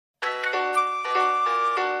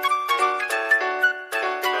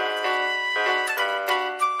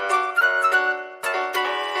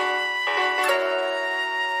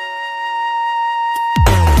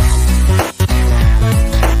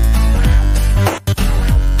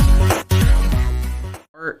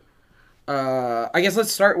I guess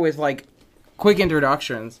let's start with like quick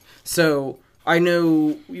introductions. So I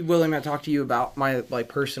know William had talked to you about my like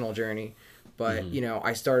personal journey, but you know,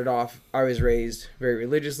 I started off. I was raised very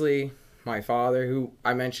religiously. My father, who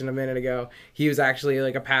I mentioned a minute ago, he was actually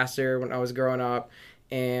like a pastor when I was growing up.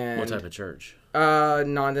 And what type of church?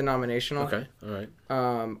 Non-denominational. Okay, all right.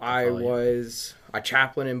 I was a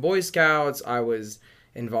chaplain in Boy Scouts. I was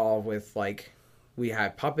involved with like, we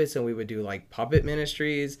had puppets and we would do like puppet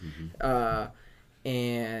ministries.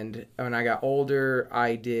 And when I got older,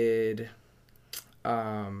 I did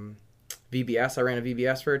VBS. I ran a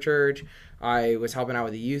VBS for a church. I was helping out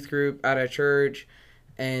with a youth group at a church.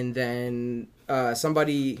 And then I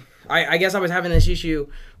guess I was having this issue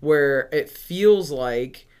where it feels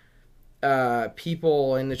like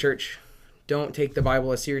people in the church don't take the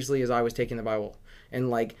Bible as seriously as I was taking the Bible.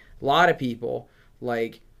 And like a lot of people,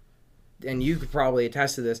 like, and you could probably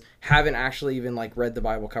attest to this, haven't actually even like read the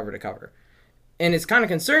Bible cover to cover. And it's kind of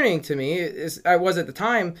concerning to me. I was at the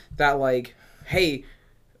time that like, hey,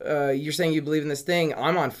 you're saying you believe in this thing.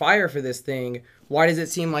 I'm on fire for this thing. Why does it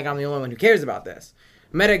seem like I'm the only one who cares about this?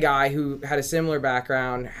 Met a guy who had a similar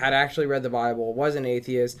background, had actually read the Bible, was an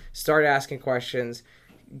atheist, started asking questions,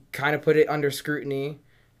 kind of put it under scrutiny.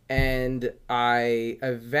 And I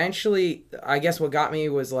eventually, I guess what got me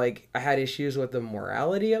was like, I had issues with the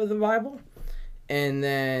morality of the Bible. And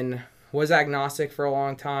then was agnostic for a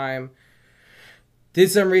long time. Did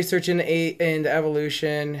some research into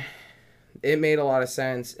evolution. It made a lot of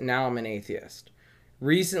sense. Now I'm an atheist.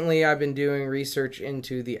 Recently, I've been doing research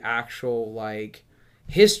into the actual, like,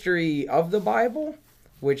 history of the Bible,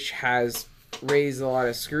 which has raised a lot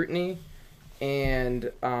of scrutiny. And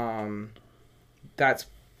that's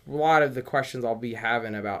a lot of the questions I'll be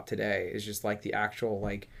having about today is just, like, the actual,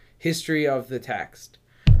 like, history of the text.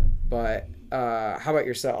 But how about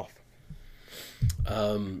yourself?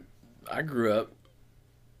 I grew up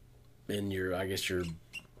in your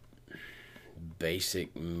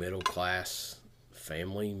basic middle class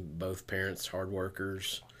family. Both parents hard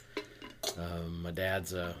workers. My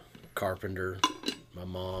dad's a carpenter. My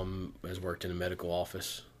mom has worked in a medical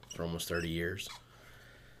office for almost 30 years.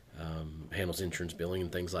 Handles insurance billing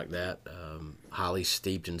and things like that. Highly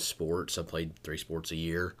steeped in sports. I played 3 sports a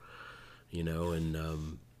year, you know,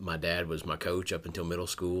 and my dad was my coach up until middle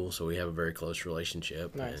school, so we have a very close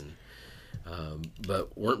relationship. Nice. And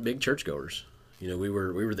but weren't big churchgoers. You know, we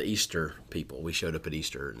were the Easter people. We showed up at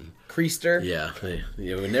Easter and Creaster? Yeah,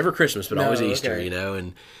 you know, never Christmas, but always Easter. Okay. You know,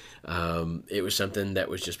 and it was something that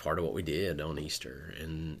was just part of what we did on Easter,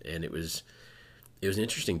 and it was an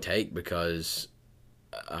interesting take because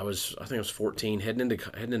I think I was 14, heading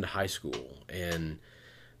into high school, and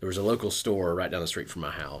there was a local store right down the street from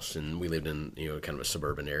my house, and we lived in, you know, kind of a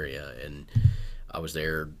suburban area, and I was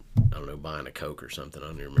there, I don't know, buying a Coke or something, I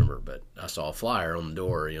don't even remember, but I saw a flyer on the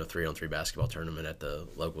door, you know, 3-on-3 basketball tournament at the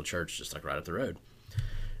local church just like right up the road.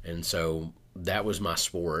 And so that was my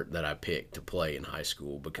sport that I picked to play in high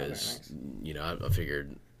school because, nice. You know, I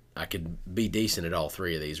figured I could be decent at all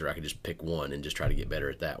 3 of these, or I could just pick one and just try to get better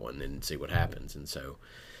at that one and see what happens. And so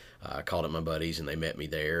I called up my buddies, and they met me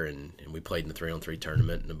there, and we played in the 3-on-3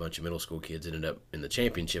 tournament, and a bunch of middle school kids ended up in the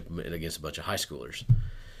championship against a bunch of high schoolers.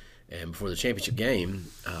 And before the championship game,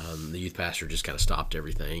 the youth pastor just kind of stopped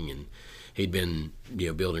everything, and he'd been, you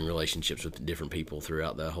know, building relationships with different people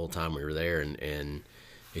throughout the whole time we were there, and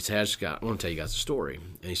he said, I want to tell you guys a story.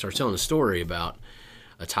 And he started telling a story about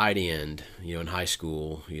a tight end, you know, in high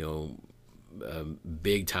school, you know, a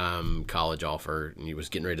big-time college offer, and he was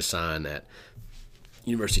getting ready to sign at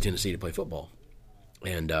University of Tennessee to play football.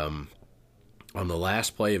 And on the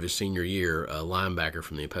last play of his senior year, a linebacker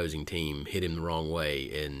from the opposing team hit him the wrong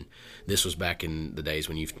way, and this was back in the days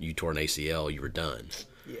when you tore an ACL, you were done.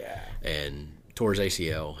 Yeah. And tore his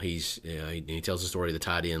ACL. He tells the story of the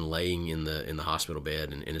tight end laying in the hospital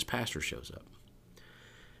bed, and his pastor shows up.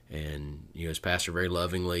 And, you know, his pastor very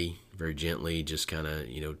lovingly, very gently just kind of,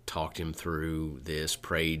 you know, talked him through this,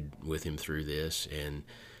 prayed with him through this, and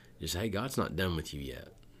just, hey, God's not done with you yet.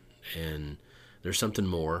 And there's something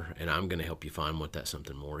more, and I'm going to help you find what that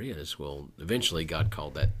something more is. Well, eventually God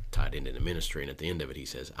called that tight end into ministry, and at the end of it he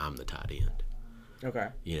says, I'm the tight end. Okay.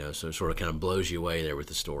 You know, so it sort of kind of blows you away there with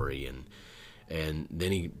the story. And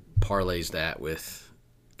then he parlays that with,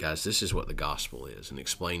 guys, this is what the gospel is, and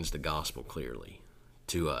explains the gospel clearly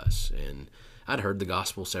to us. And I'd heard the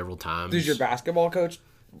gospel several times. Is your basketball coach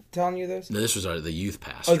telling you this? No, this was the youth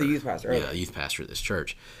pastor. Oh, the youth pastor. Okay. Yeah, the youth pastor at this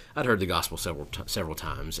church. I'd heard the gospel several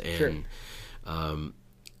times, and Sure.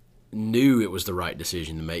 Knew it was the right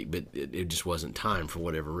decision to make, but it just wasn't time for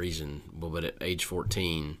whatever reason. Well, but at age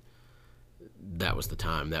 14, that was the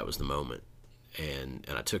time, that was the moment. and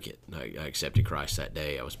I took it. I accepted Christ that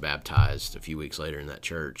day. I was baptized a few weeks later in that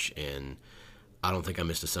church, and I don't think I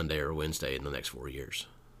missed a Sunday or a Wednesday in the next 4 years.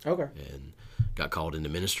 Okay. And got called into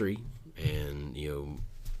ministry, and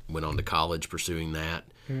went on to college pursuing that.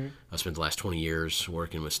 Mm-hmm. I spent the last 20 years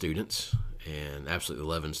working with students and absolutely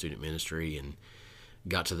loving student ministry, and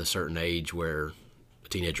got to the certain age where a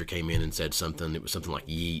teenager came in and said something. It was something like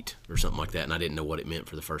yeet or something like that, and I didn't know what it meant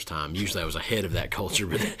for the first time. Usually I was ahead of that culture,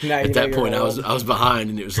 but at that point I was behind,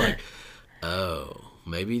 and it was like, oh,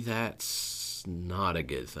 maybe that's not a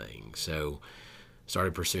good thing. So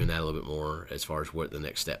started pursuing that a little bit more as far as what the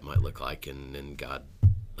next step might look like, and then God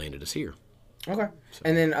landed us here. Okay. So.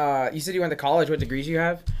 And then you said you went to college. What degrees do you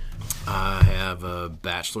have? I have a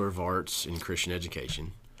Bachelor of Arts in Christian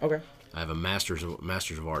Education. Okay. I have a Master's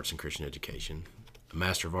of Arts in Christian Education, a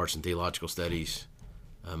Master of Arts in Theological Studies,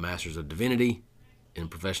 a Master's of Divinity in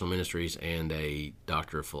Professional Ministries, and a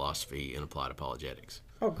Doctor of Philosophy in Applied Apologetics.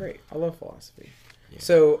 Oh, great. I love philosophy. Yeah.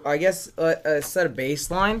 So I guess set a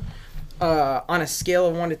baseline. On a scale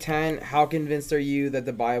of 1 to 10, how convinced are you that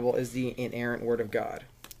the Bible is the inerrant Word of God?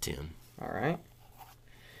 10. All right.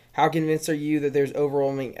 How convinced are you that there's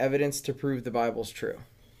overwhelming evidence to prove the Bible's true?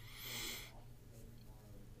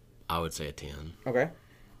 I would say a 10. Okay.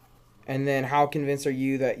 And then how convinced are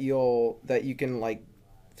you that you can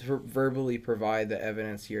verbally provide the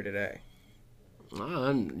evidence here today?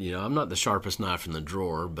 I'm not the sharpest knife in the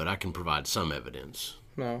drawer, but I can provide some evidence.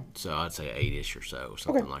 No. So I'd say 8-ish or so,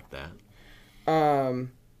 something like that.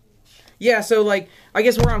 Yeah, so I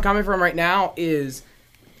guess where I'm coming from right now is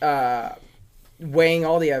weighing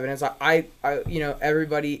all the evidence. I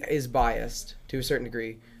everybody is biased to a certain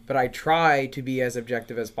degree, but I try to be as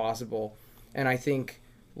objective as possible. And I think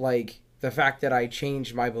the fact that I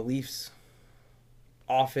change my beliefs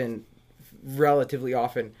relatively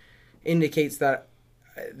often, indicates that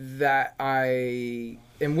I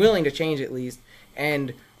am willing to change at least.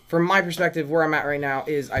 And from my perspective, where I'm at right now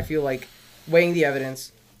is I feel like weighing the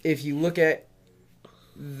evidence, if you look at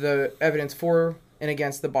the evidence for and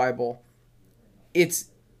against the Bible, it's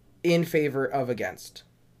in favor of against.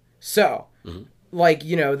 So,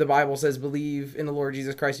 the Bible says, believe in the Lord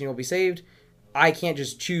Jesus Christ and you'll be saved. I can't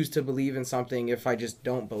just choose to believe in something if I just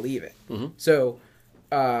don't believe it. Mm-hmm. So,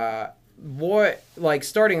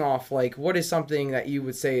 starting off, what is something that you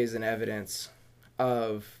would say is an evidence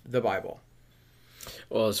of the Bible?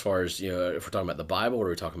 Well, as far as, if we're talking about the Bible, or are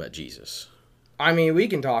we talking about Jesus? I mean, we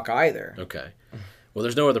can talk either. Okay. Well,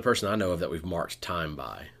 there's no other person I know of that we've marked time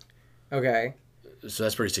by. Okay. So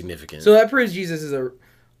that's pretty significant. So that proves Jesus is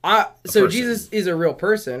Jesus is a real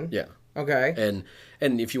person. Yeah. Okay.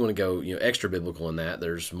 And if you want to go, extra biblical in that,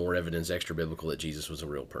 there's more evidence extra biblical that Jesus was a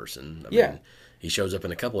real person. I mean, he shows up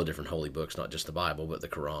in a couple of different holy books, not just the Bible, but the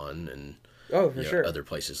Quran and sure, other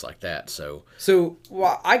places like that. So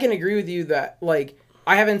I can agree with you that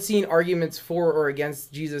I haven't seen arguments for or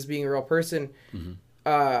against Jesus being a real person.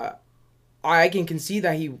 Mm-hmm. I can concede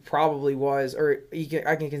that he probably was,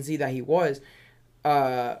 I can concede that he was,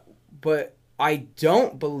 but I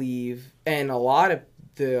don't believe, and a lot of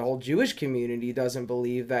the whole Jewish community doesn't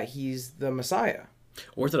believe that he's the Messiah.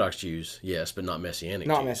 Orthodox Jews, yes, but not Messianic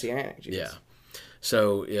Jews. Not Messianic Jews. Yeah.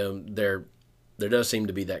 So there does seem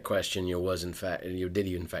to be that question, was in fact, did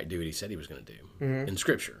he in fact do what he said he was going to do in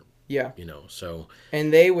Scripture? Yeah. So.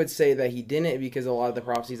 And they would say that he didn't, because a lot of the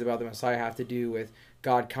prophecies about the Messiah have to do with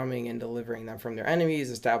God coming and delivering them from their enemies,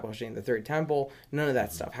 establishing the third temple. None of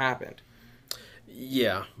that stuff happened.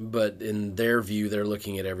 Yeah, but in their view, they're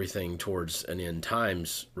looking at everything towards an end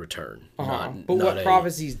times return. But what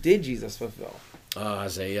prophecies did Jesus fulfill?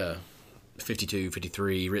 Isaiah 52,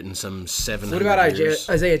 53, written some 700 What about years.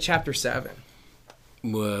 Isaiah chapter 7?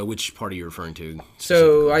 Which part are you referring to?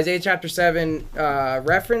 So Isaiah chapter 7,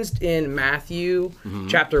 referenced in Matthew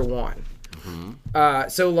chapter 1.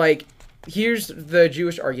 Mm-hmm. Here's the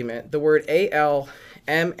Jewish argument. The word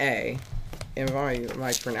A-L-M-A, am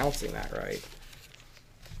I pronouncing that right?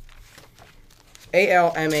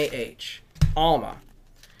 A-L-M-A-H, Alma.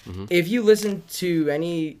 Mm-hmm. If you listen to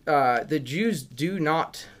any, the Jews do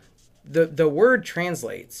not, the word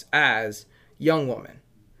translates as young woman.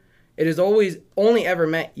 It has only ever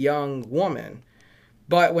meant young woman.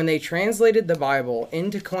 But when they translated the Bible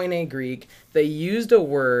into Koine Greek, they used a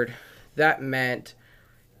word that meant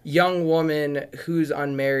young woman who's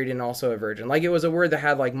unmarried and also a virgin. It was a word that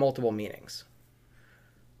had multiple meanings.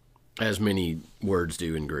 As many words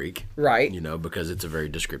do in Greek. Right. Because it's a very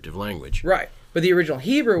descriptive language. Right. But the original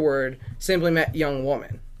Hebrew word simply meant young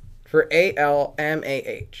woman. For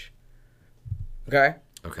A-L-M-A-H. Okay?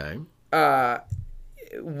 Okay.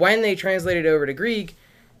 When they translated over to Greek,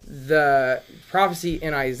 the prophecy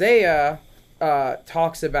in Isaiah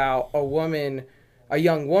talks about a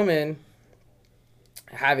young woman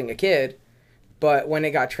having a kid, but when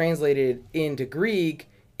it got translated into Greek,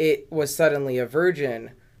 it was suddenly a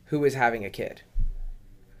virgin who was having a kid,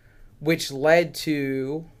 which led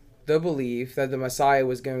to the belief that the Messiah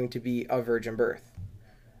was going to be a virgin birth.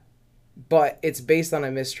 But it's based on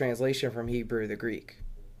a mistranslation from Hebrew to Greek.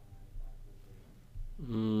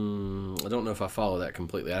 I don't know if I follow that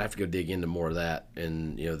completely. I'd have to go dig into more of that,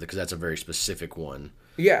 and because that's a very specific one.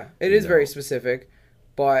 Yeah, it is very specific,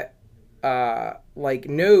 but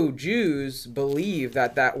no Jews believe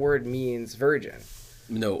that word means virgin.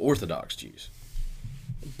 No Orthodox Jews.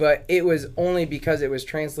 But it was only because it was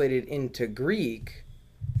translated into Greek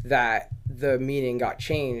that the meaning got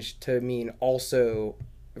changed to mean also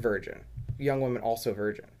virgin. Young women also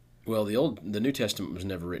virgin. Well, the New Testament was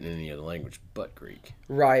never written in any other language but Greek.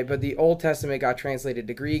 Right, but the Old Testament got translated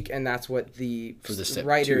to Greek, and that's what the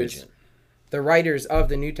writers of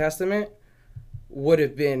the New Testament would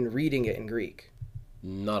have been reading it in Greek.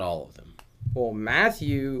 Not all of them. Well,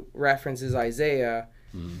 Matthew references Isaiah,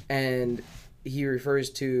 and he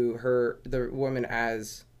refers to the woman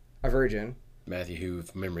as a virgin. Matthew, who,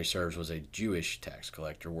 if memory serves, was a Jewish tax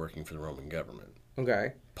collector working for the Roman government.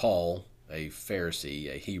 Okay. Paul, a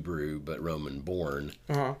Pharisee, a Hebrew but Roman born,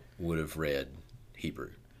 would have read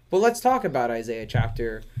Hebrew. Well, let's talk about Isaiah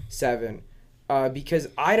chapter 7, because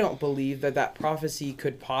I don't believe that prophecy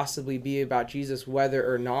could possibly be about Jesus,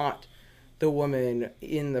 whether or not the woman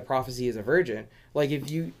in the prophecy is a virgin. Like, if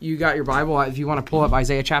you got your Bible, if you want to pull up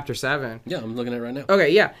Isaiah chapter 7. Yeah, I'm looking at it right now. Okay,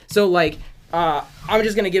 yeah. So, I'm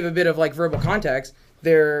just going to give a bit of, verbal context.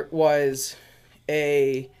 There was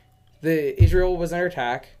Israel was under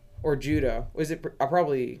attack, or Judah. Was it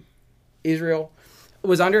probably Israel?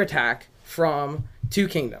 Was under attack from two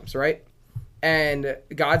kingdoms, right? And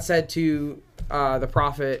God said to the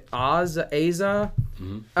prophet Asa,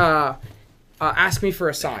 ask me for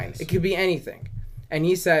a sign. It could be anything. And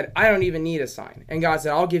he said, I don't even need a sign. And God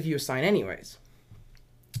said, I'll give you a sign anyways.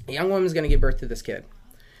 A young woman's going to give birth to this kid.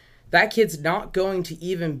 That kid's not going to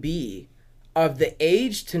even be of the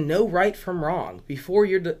age to know right from wrong before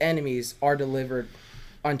your enemies are delivered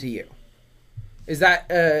unto you. Is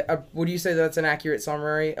that, would you say that's an accurate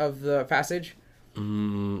summary of the passage?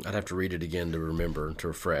 I'd have to read it again to remember, to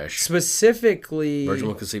refresh. Specifically, Virgin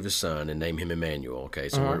will conceive a son and name him Emmanuel. Okay,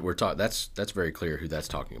 so we're talking. That's very clear who that's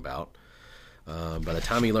talking about. By the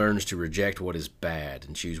time he learns to reject what is bad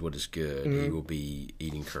and choose what is good, he will be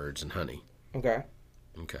eating curds and honey. Okay.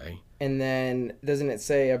 Okay. And then doesn't it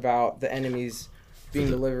say about the enemies being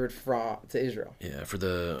delivered to Israel? Yeah.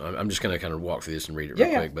 I'm just going to kind of walk through this and read it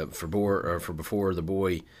real quick. But for before the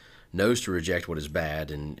boy knows to reject what is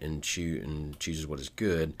bad and chooses what is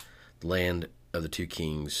good, the land of the two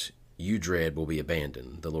kings you dread will be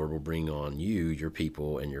abandoned. The Lord will bring on you, your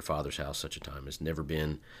people, and your father's house such a time as never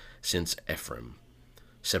been since Ephraim,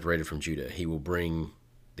 separated from Judah. He will bring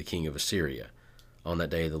the king of Assyria. On that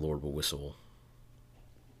day the Lord will whistle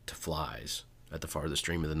to flies at the farthest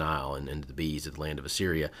stream of the Nile and to the bees at the land of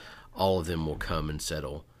Assyria. All of them will come and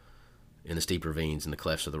settle in the steep ravines and the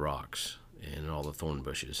clefts of the rocks and in all the thorn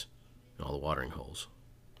bushes and all the watering holes.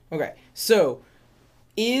 Okay, so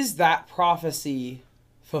is that prophecy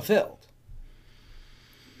fulfilled?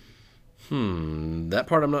 That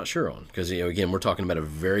part I'm not sure on, because again, we're talking about a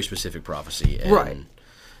very specific prophecy, and right.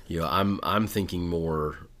 I'm thinking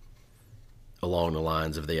more along the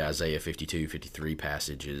lines of the Isaiah 52, 53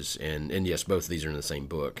 passages, and yes, both of these are in the same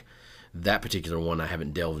book. That particular one, I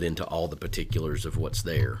haven't delved into all the particulars of what's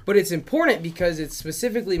there. But it's important because it's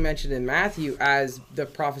specifically mentioned in Matthew as the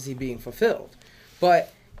prophecy being fulfilled.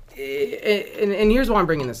 But, and here's why I'm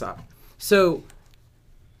bringing this up. So,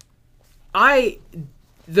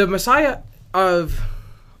 the Messiah of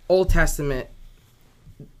Old Testament,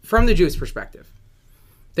 from the Jewish perspective,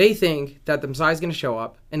 they think that the Messiah is going to show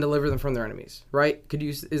up and deliver them from their enemies, right?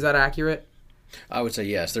 Is that accurate? I would say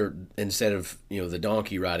yes. They're, instead of the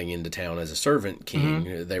donkey riding into town as a servant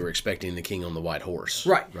king, they were expecting the king on the white horse.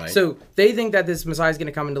 Right. So they think that this Messiah is going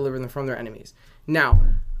to come and deliver them from their enemies. Now,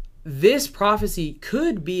 this prophecy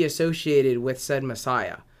could be associated with said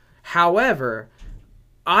Messiah. However,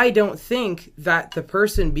 I don't think that the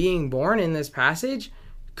person being born in this passage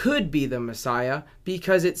could be the Messiah,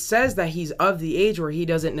 because it says that he's of the age where he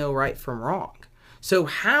doesn't know right from wrong. So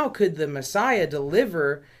how could the Messiah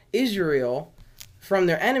deliver Israel from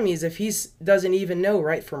their enemies if he doesn't even know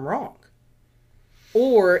right from wrong?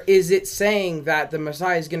 Or is it saying that the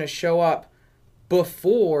Messiah is going to show up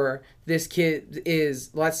before this kid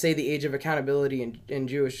is, let's say the age of accountability in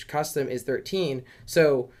Jewish custom is 13.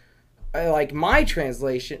 So like my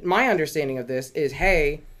translation, my understanding of this is,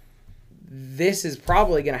 hey, this is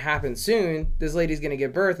probably going to happen soon. This lady's going to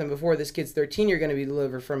give birth, and before this kid's 13, you're going to be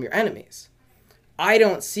delivered from your enemies. I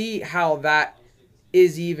don't see how that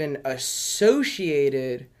is even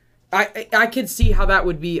associated. I could see how that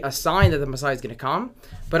would be a sign that the Messiah is going to come,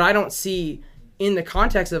 but I don't see in the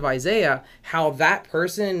context of Isaiah how that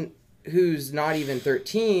person who's not even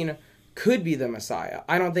 13 could be the Messiah.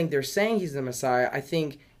 I don't think they're saying he's the Messiah. I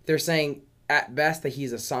think they're saying at best that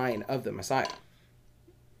he's a sign of the Messiah.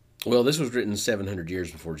 Well, this was written 700 years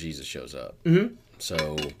before Jesus shows up. Mm-hmm.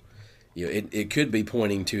 So, it could be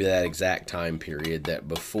pointing to that exact time period that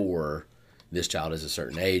before this child is a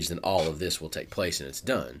certain age, then all of this will take place and it's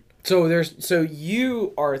done. So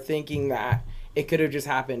you are thinking that it could have just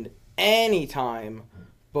happened any time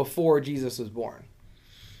before Jesus was born.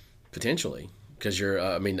 Potentially, because you're.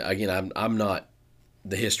 Again, I'm not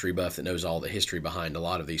the history buff that knows all the history behind a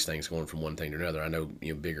lot of these things going from one thing to another. I know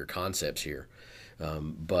bigger concepts here,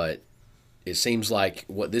 but it seems like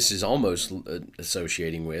what this is almost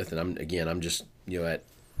associating with, and I'm just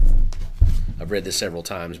I've read this several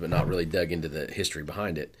times, but not really dug into the history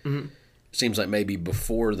behind it. Mm-hmm. Seems like maybe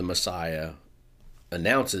before the Messiah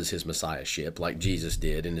announces his messiahship, like Jesus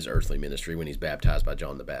did in his earthly ministry when he's baptized by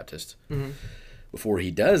John the Baptist. Mm-hmm. Before he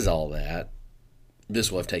does all that, this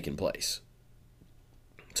will have taken place.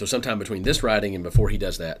 So sometime between this writing and before he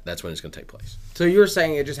does that, that's when it's going to take place. So you're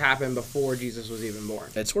saying it just happened before Jesus was even born?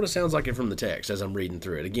 It sort of sounds like it from the text as I'm reading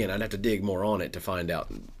through it. Again, I'd have to dig more on it to find out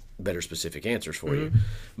better specific answers for you.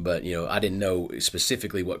 But, I didn't know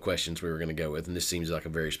specifically what questions we were going to go with, and this seems like a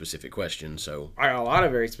very specific question. So I got a lot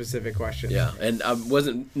of very specific questions. Yeah, and I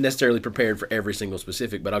wasn't necessarily prepared for every single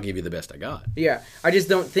specific, but I'll give you the best I got. Yeah, I just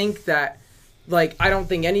don't think that, I don't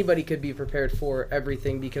think anybody could be prepared for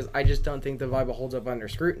everything because I just don't think the Bible holds up under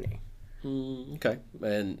scrutiny. Okay,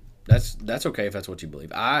 and that's okay if that's what you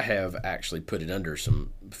believe. I have actually put it under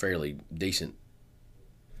some fairly decent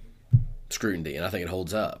scrutiny, and I think it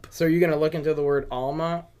holds up. So you're going to look into the word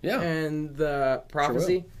Alma and the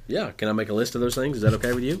prophecy? Sure. Yeah, can I make a list of those things? Is that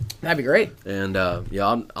okay with you? That'd be great. And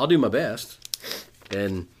I'll do my best.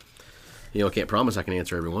 And I can't promise I can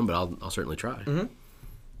answer everyone, but I'll certainly try. Mm-hmm.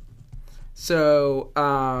 So,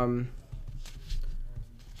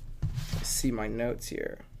 let's see my notes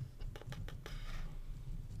here.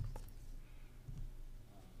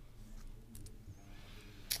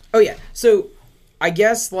 Oh yeah, so I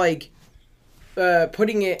guess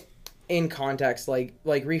putting it in context, like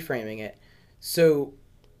reframing it. So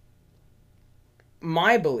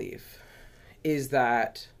my belief is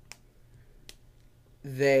that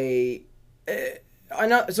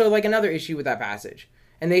another issue with that passage,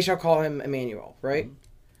 and they shall call him Emmanuel, right?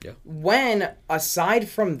 Yeah. When, aside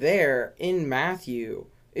from there, in Matthew,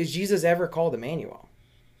 is Jesus ever called Emmanuel?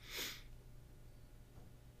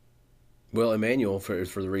 Well, Emmanuel, for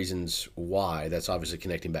the reasons why, that's obviously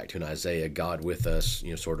connecting back to an Isaiah, God with us,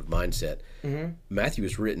 sort of mindset. Mm-hmm.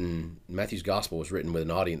 Matthew's gospel was written with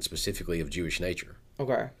an audience specifically of Jewish nature.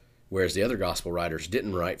 Okay. Whereas the other gospel writers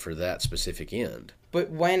didn't write for that specific end.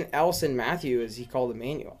 But when else in Matthew is he called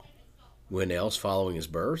Emmanuel? When else following his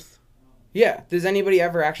birth? Yeah. Does anybody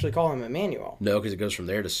ever actually call him Emmanuel? No, because it goes from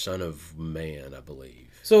there to Son of Man, I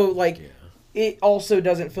believe. So, it also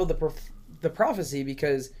doesn't fill the prophecy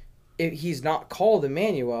because if he's not called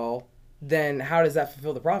Emmanuel, then how does that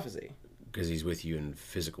fulfill the prophecy? Because he's with you in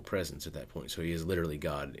physical presence at that point. So he is literally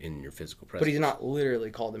God in your physical presence. But he's not literally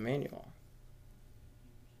called Emmanuel.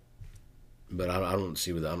 But I don't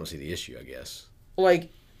see the issue, I guess.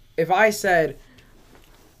 If I said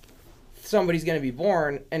somebody's going to be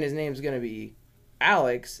born and his name's going to be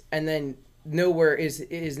Alex, and then nowhere is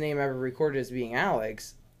his name ever recorded as being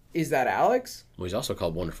Alex, is that Alex? Well, he's also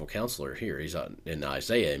called Wonderful Counselor here. He's in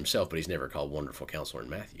Isaiah himself, but he's never called Wonderful Counselor in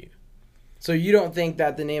Matthew. So you don't think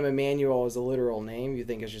that the name Emmanuel is a literal name? You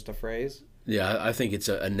think it's just a phrase? Yeah, I think it's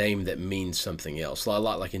a name that means something else. A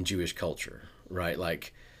lot like in Jewish culture, right?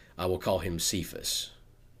 Like, I will call him Cephas,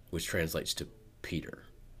 which translates to Peter,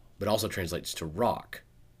 but also translates to rock.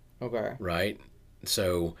 Okay. Right?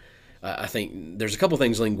 So I think there's a couple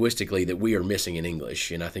things linguistically that we are missing in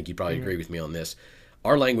English, and I think you probably agree with me on this.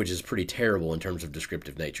 Our language is pretty terrible in terms of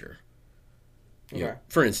descriptive nature. Okay.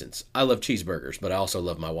 For instance, I love cheeseburgers, but I also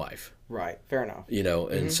love my wife. Right. Fair enough.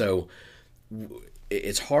 And so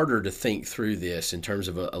it's harder to think through this in terms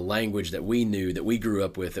of a language that we knew, that we grew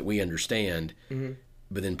up with, that we understand,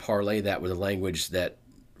 but then parlay that with a language that,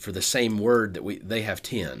 for the same word that they have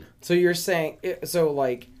 10. So you're saying,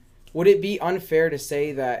 would it be unfair to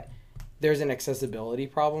say that there's an accessibility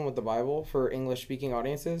problem with the Bible for English-speaking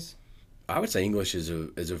audiences? I would say English is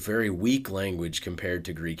a very weak language compared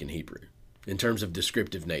to Greek and Hebrew in terms of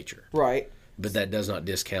descriptive nature. Right. But that does not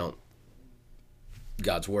discount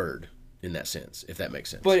God's word in that sense, if that makes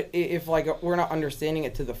sense. But if like we're not understanding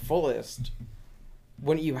it to the fullest,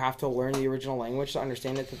 wouldn't you have to learn the original language to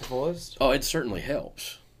understand it to the fullest? Oh, it certainly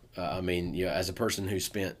helps. I mean, as a person who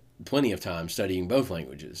spent plenty of time studying both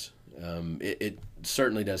languages, it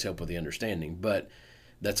certainly does help with the understanding. But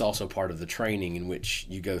that's also part of the training in which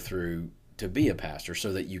you go through to be a pastor,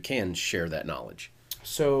 so that you can share that knowledge.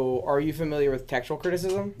 So, are you familiar with textual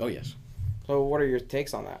criticism? Oh, yes. So, what are your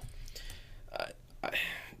takes on that?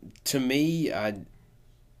 To me,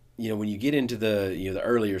 when you get into the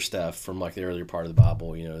earlier stuff from like the earlier part of the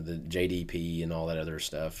Bible, the JDP and all that other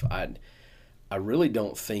stuff, I really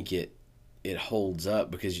don't think it holds up,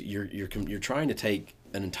 because you're trying to take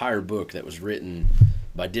an entire book that was written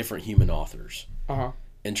by different human authors,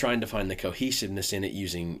 and trying to find the cohesiveness in it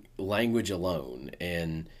using language alone.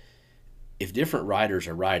 And if different writers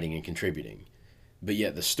are writing and contributing, but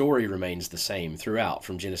yet the story remains the same throughout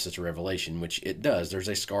from Genesis to Revelation, which it does. There's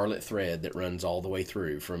a scarlet thread that runs all the way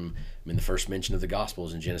through from, the first mention of the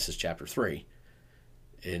Gospels in Genesis chapter 3.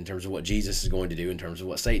 In terms of what Jesus is going to do, in terms of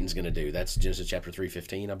what Satan's going to do. That's Genesis chapter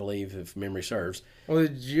 3:15, I believe, if memory serves. Well, the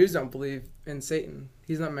Jews don't believe in Satan.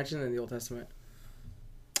 He's not mentioned in the Old Testament.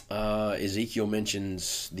 Ezekiel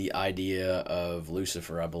mentions the idea of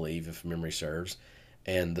Lucifer, I believe, if memory serves.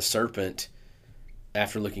 And the serpent,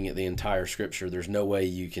 after looking at the entire scripture, there's no way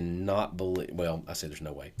you can not believe. Well, I say there's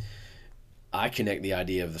no way. I connect the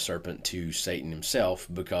idea of the serpent to Satan himself,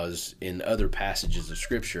 because in other passages of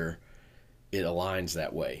scripture, it aligns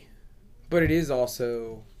that way. But it is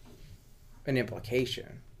also an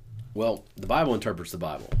implication. Well, the Bible interprets the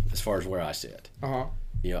Bible, as far as where I sit.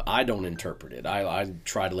 I don't interpret it. I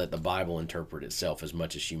try to let the Bible interpret itself as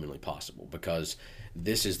much as humanly possible, because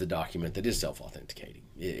this is the document that is self-authenticating.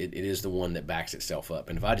 It is the one that backs itself up.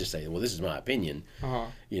 And if I just say, well, this is my opinion,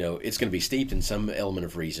 it's going to be steeped in some element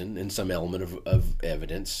of reason and some element of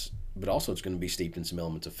evidence, but also it's going to be steeped in some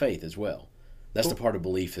elements of faith as well. That's the part of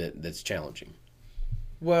belief that's challenging.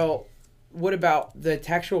 Well, what about the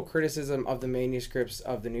textual criticism of the manuscripts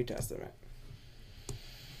of the New Testament?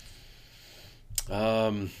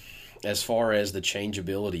 As far as the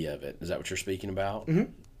changeability of it, is that what you're speaking about?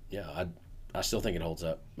 Mm-hmm. Yeah, I still think it holds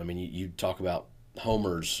up. I mean, you talk about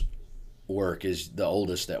Homer's work is the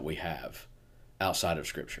oldest that we have outside of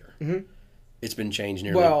Scripture. Mm-hmm. It's been changed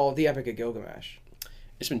nearly... Well, the Epic of Gilgamesh.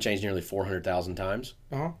 It's been changed nearly 400,000 times.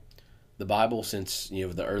 The Bible, since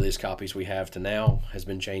the earliest copies we have to now, has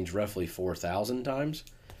been changed roughly 4,000 times,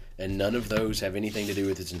 and none of those have anything to do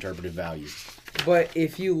with its interpretive value. But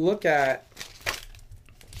if you look at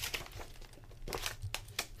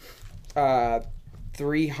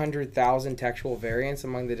 300,000 textual variants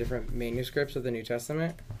among the different manuscripts of the New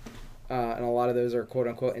Testament, and a lot of those are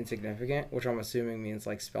quote-unquote insignificant, which I'm assuming means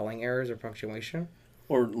like spelling errors or punctuation.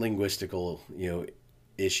 Or linguistical,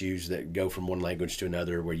 issues that go from one language to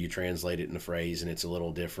another, where you translate it in a phrase and it's a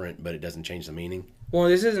little different, but it doesn't change the meaning. Well,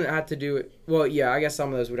 this doesn't have to do with... Well, yeah, I guess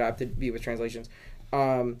some of those would have to be with translations.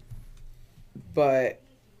 But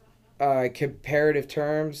comparative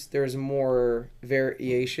terms, there's more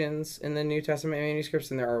variations in the New Testament manuscripts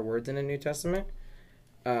than there are words in the New Testament.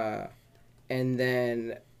 And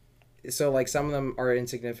then... So, like, some of them are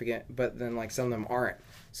insignificant, but then, like, some of them aren't.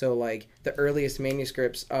 So, like, the earliest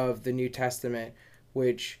manuscripts of the New Testament,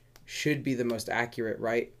 which should be the most accurate,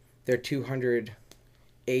 right? They're 200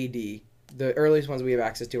 AD. The earliest ones we have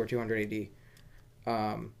access to are 200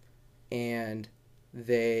 AD. And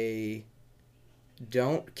they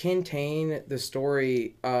don't contain the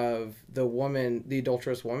story of the woman, the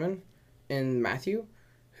adulterous woman in Matthew,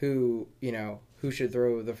 who should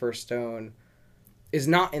throw the first stone, is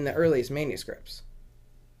not in the earliest manuscripts.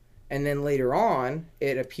 And then later on,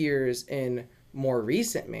 it appears in more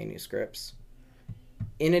recent manuscripts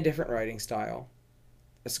in a different writing style.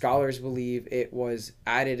 The scholars believe it was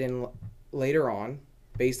added in later on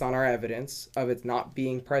based on our evidence of it not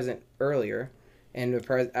being present earlier, and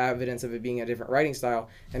the evidence of it being a different writing style,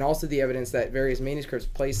 and also the evidence that various manuscripts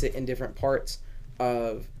place it in different parts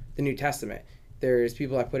of the New Testament. There's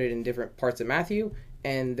people that put it in different parts of Matthew,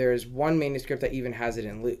 and there's one manuscript that even has it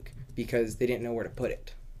in Luke because they didn't know where to put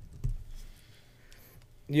it.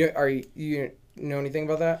 You know anything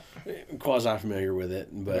about that? Quasi familiar with it,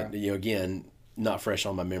 but again, not fresh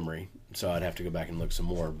on my memory, so I'd have to go back and look some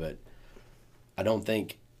more. But I don't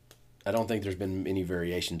think there's been any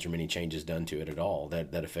variations or many changes done to it at all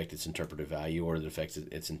that affect its interpretive value or that affects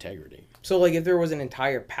its integrity. So, like, if there was an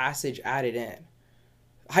entire passage added in,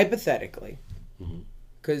 hypothetically,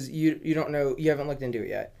 because you don't know, you haven't looked into it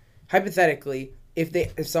yet. Hypothetically,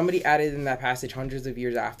 if somebody added in that passage hundreds of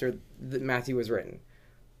years after Matthew was written,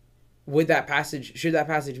 should that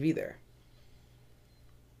passage be there?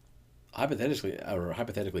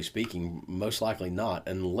 hypothetically speaking, most likely not,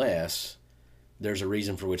 unless there's a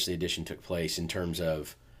reason for which the addition took place in terms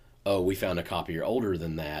of, oh, we found a copy older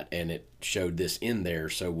than that, and it showed this in there,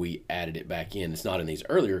 so we added it back in. It's not in these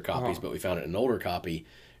earlier copies, but we found it in an older copy,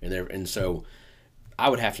 and so I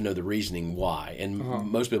would have to know the reasoning why. And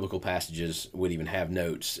most biblical passages would even have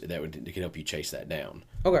notes that could help you chase that down.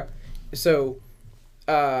 Okay, so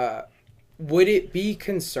would it be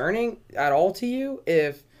concerning at all to you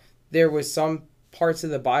if there was some parts of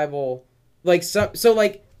the Bible, like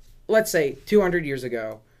let's say 200 years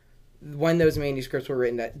ago, when those manuscripts were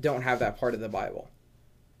written that don't have that part of the Bible?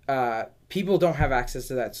 People don't have access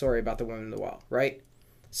to that story about the woman in the well, right?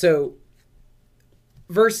 So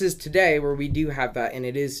versus today where we do have that and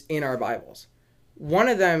it is in our Bibles, one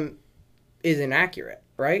of them is inaccurate,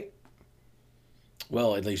 right?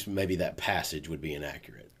 Well, at least maybe that passage would be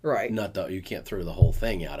inaccurate. Right. You can't throw the whole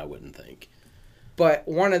thing out, I wouldn't think. But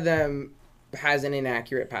one of them has an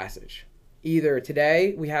inaccurate passage. Either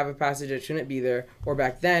today we have a passage that shouldn't be there, or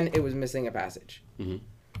back then it was missing a passage. Mm-hmm.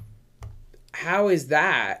 How is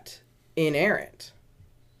that inerrant?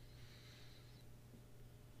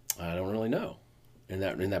 I don't really know in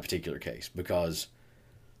that particular case, because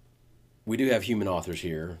we do have human authors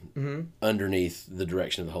here underneath the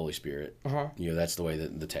direction of the Holy Spirit. That's the way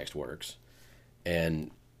that the text works.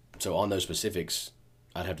 And so on those specifics,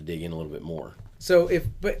 I'd have to dig in a little bit more. So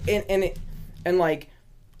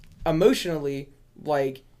emotionally,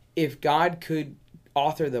 like, if God could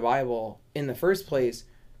author the Bible in the first place,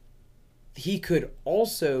 he could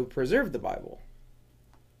also preserve the Bible.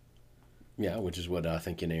 Yeah, which is what I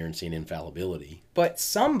think inerrancy and infallibility. But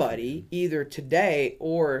somebody, either today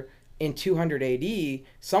or in 200 AD,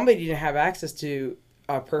 somebody didn't have access to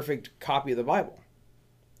a perfect copy of the Bible.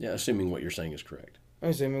 Yeah, assuming what you're saying is correct. I'm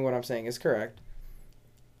assuming what I'm saying is correct.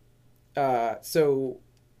 So,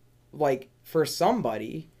 like, for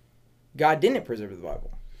somebody, God didn't preserve the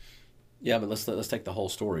Bible. Yeah, but let's take the whole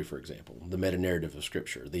story, for example. The meta-narrative of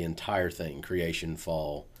Scripture, the entire thing, creation,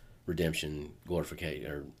 fall, redemption, glorification,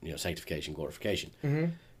 or sanctification, glorification.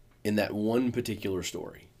 Mm-hmm. In that one particular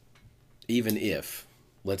story, even if,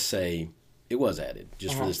 let's say, it was added,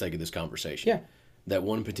 just for the sake of this conversation, that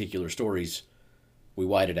one particular story's, we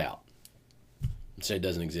white it out. Say it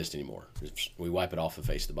doesn't exist anymore. We wipe it off the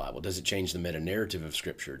face of the Bible. Does it change the meta-narrative of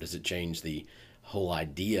Scripture? Does it change the whole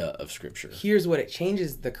idea of Scripture? Here's what it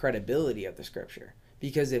changes: the credibility of the Scripture.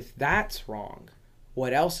 Because if that's wrong,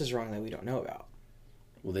 what else is wrong that we don't know about?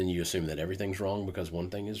 Well, then you assume that everything's wrong because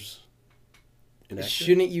one thing is inaccurate?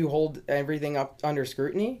 Shouldn't you hold everything up under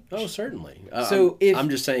scrutiny? Oh, certainly. So I'm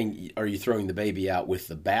just saying, are you throwing the baby out with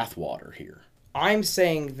the bathwater here? I'm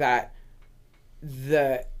saying that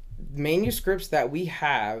the manuscripts that we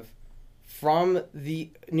have from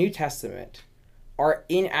the New Testament are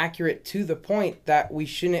inaccurate to the point that we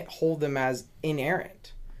shouldn't hold them as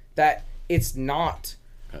inerrant. That it's not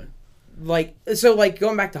like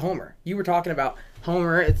going back to Homer. You were talking about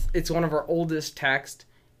Homer. It's one of our oldest texts,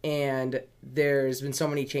 and there's been so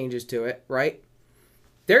many changes to it, right?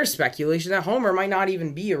 There's speculation that Homer might not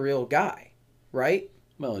even be a real guy, right?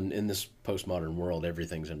 Well, in this postmodern world,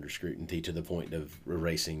 everything's under scrutiny to the point of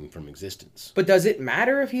erasing from existence. But does it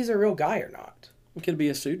matter if he's a real guy or not? It could be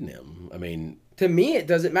a pseudonym. I mean, to me, it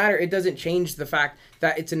doesn't matter. It doesn't change the fact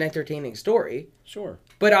that it's an entertaining story. Sure.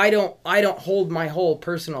 But I don't hold my whole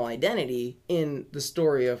personal identity in the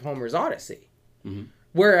story of Homer's Odyssey. Mm-hmm.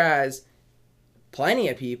 Whereas plenty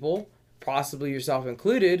of people, possibly yourself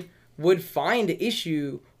included, would find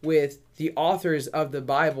issue with the authors of the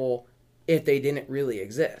Bible if they didn't really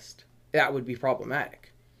exist. That would be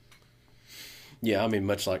problematic. Yeah, I mean,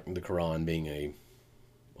 much like the Quran being a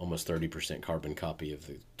almost 30% carbon copy of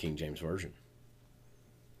the King James Version.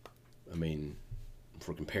 I mean, if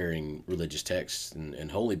we're comparing religious texts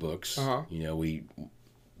and holy books,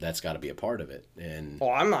 that's got to be a part of it. And well,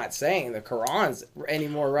 I'm not saying the Quran's any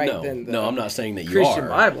more than the I'm not saying that you Christian are.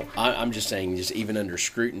 Bible. I'm just saying, just even under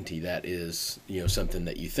scrutiny, that is something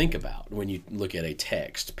that you think about when you look at a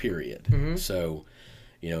text. Period. Mm-hmm. So,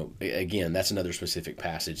 again, that's another specific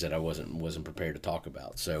passage that I wasn't prepared to talk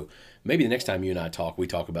about. So maybe the next time you and I talk, we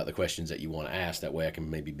talk about the questions that you want to ask. That way, I can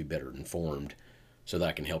maybe be better informed, so that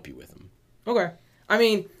I can help you with them. Okay. I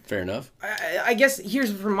mean, fair enough. I guess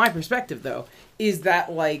here's from my perspective, though, is that,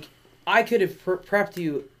 like, I could have prepped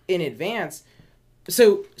you in advance.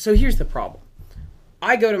 So here's the problem.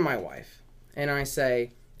 I go to my wife and I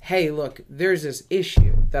say, hey, look, there's this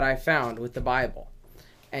issue that I found with the Bible.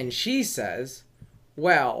 And she says,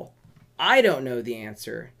 well, I don't know the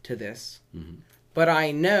answer to this, but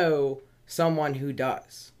I know someone who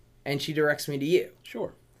does. And she directs me to you.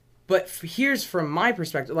 Sure. But here's from my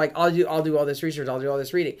perspective, like I'll do all this research, I'll do all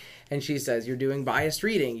this reading, and she says you're doing biased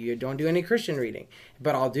reading, you don't do any Christian reading.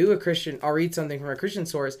 But I'll read something from a Christian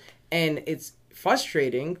source, and it's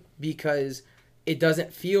frustrating because it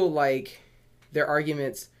doesn't feel like their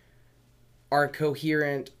arguments are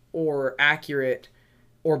coherent or accurate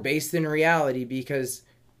or based in reality, because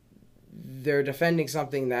they're defending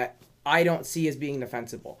something that I don't see as being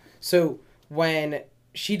defensible. So when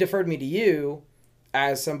she deferred me to you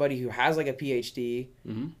as somebody who has like a PhD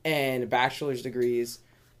and bachelor's degrees,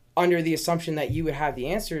 under the assumption that you would have the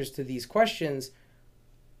answers to these questions,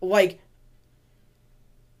 like,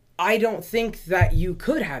 I don't think that you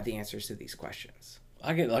could have the answers to these questions.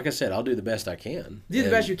 Like I said, I'll do the best I can. Do the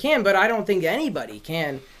best you can, but I don't think anybody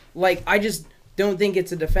can. Like, I just don't think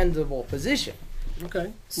it's a defendable position.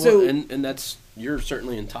 Okay. So, well, and that's, you're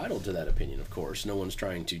certainly entitled to that opinion, of course. No one's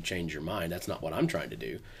trying to change your mind. That's not what I'm trying to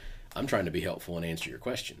do. I'm trying to be helpful and answer your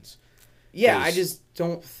questions. yeah, I just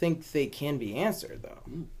don't think they can be answered, though.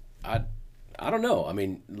 I don't know. I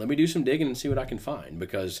mean, let me do some digging and see what I can find,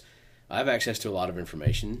 because I have access to a lot of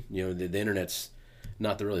information. You know, the internet's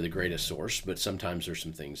not really the greatest source, but sometimes there's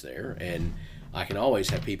some things there. And I can always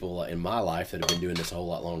have people in my life that have been doing this a whole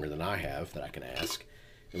lot longer than I have that I can ask,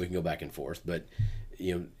 and we can go back and forth. But,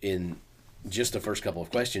 you know, in just the first couple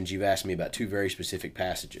of questions, you've asked me about two very specific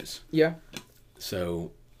passages. Yeah.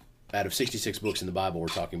 So out of 66 books in the Bible, we're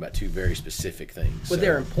talking about two very specific things. But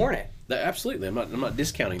they're important. Absolutely. I'm not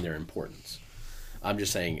discounting their importance. I'm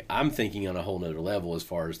just saying I'm thinking on a whole nother level as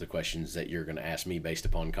far as the questions that you're going to ask me based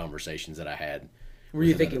upon conversations that I had. Were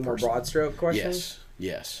you thinking more broad stroke questions?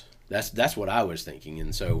 Yes. That's what I was thinking.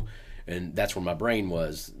 And that's where my brain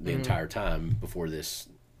was the entire time before this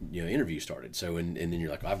interview started. So and then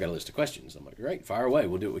you're like, I've got a list of questions. I'm like, great, fire away.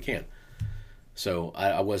 We'll do what we can. So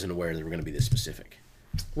I wasn't aware they were going to be this specific.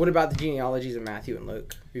 What about the genealogies of Matthew and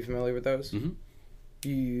Luke? Are you familiar with those? Mm-hmm.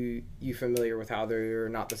 You familiar with how they're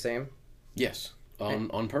not the same? Yes,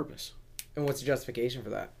 on purpose. And what's the justification for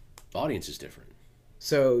that? The audience is different.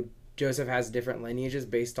 So Joseph has different lineages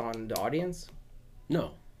based on the audience?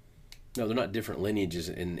 No, they're not different lineages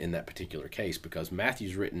in that particular case, because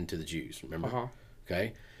Matthew's written to the Jews, remember? Uh-huh.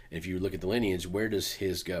 Okay? And if you look at the lineage, where does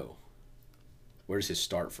his go? Where does his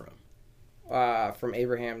start from? From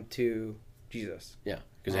Abraham to Jesus. Yeah,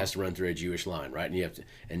 because it has to run through a Jewish line, right?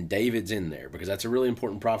 And David's in there, because that's a really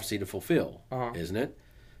important prophecy to fulfill, isn't it?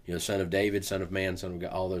 Son of David, son of man, son of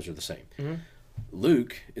God, all those are the same. Mm-hmm.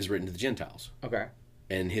 Luke is written to the Gentiles. Okay.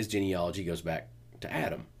 And his genealogy goes back to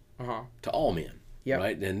Adam, to all men,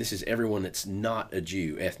 right? And this is everyone that's not a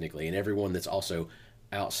Jew ethnically, and everyone that's also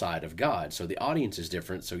outside of God. So the audience is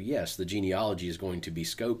different. So yes, the genealogy is going to be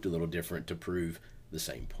scoped a little different to prove the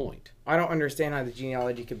same point. I don't understand how the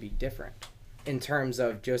genealogy could be different in terms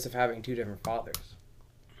of Joseph having two different fathers.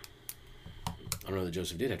 I don't know that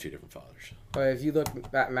Joseph did have two different fathers. But if you look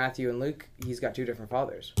at Matthew and Luke, he's got two different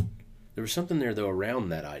fathers. There was something there, though, around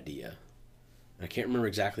that idea. I can't remember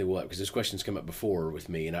exactly what, because this question's come up before with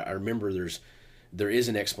me, and I remember there is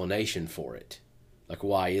an explanation for it. Like,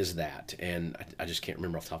 why is that? And I just can't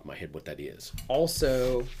remember off the top of my head what that is.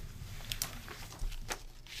 Also,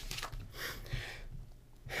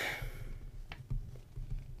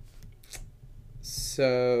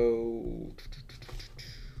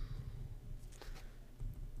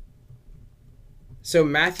 So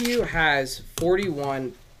Matthew has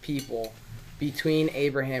 41 people between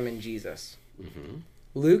Abraham and Jesus. Mm-hmm.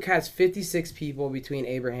 Luke has 56 people between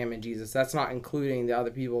Abraham and Jesus. That's not including the other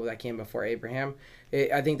people that came before Abraham.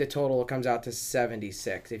 I think the total comes out to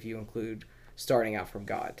 76 if you include starting out from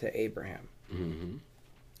God to Abraham. Mm-hmm.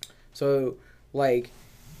 So,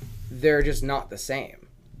 they're just not the same.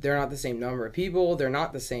 They're not the same number of people. They're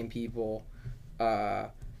not the same people.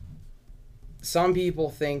 Some people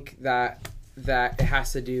think that it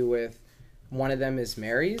has to do with one of them is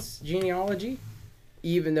Mary's genealogy,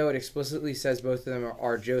 even though it explicitly says both of them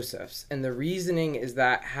are Joseph's. And the reasoning is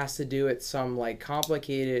that has to do with some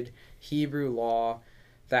complicated Hebrew law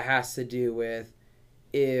that has to do with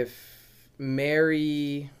if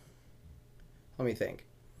Mary's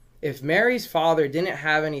father didn't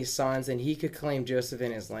have any sons and he could claim Joseph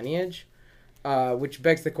in his lineage, which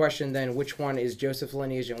begs the question then, which one is Joseph's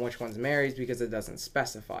lineage and which one's Mary's, because it doesn't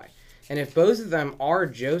specify. And if both of them are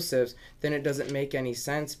Joseph's, then it doesn't make any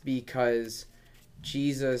sense, because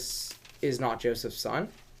Jesus is not Joseph's son,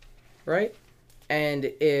 right? And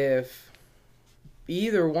if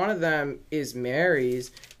either one of them is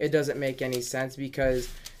Mary's, it doesn't make any sense, because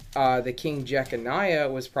the king Jeconiah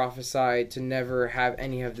was prophesied to never have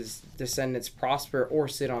any of his descendants prosper or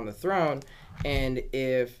sit on the throne. And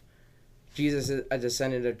if Jesus is a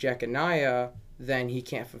descendant of Jeconiah, then he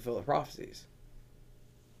can't fulfill the prophecies.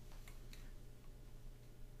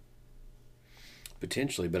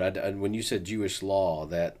 Potentially, but when you said Jewish law,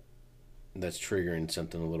 that's triggering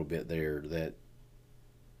something a little bit there. That,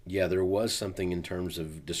 yeah, there was something in terms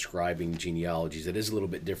of describing genealogies that is a little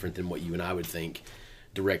bit different than what you and I would think,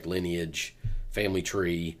 direct lineage, family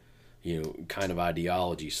tree, kind of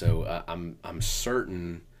ideology. So I'm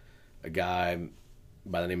certain a guy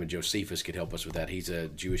by the name of Josephus could help us with that. He's a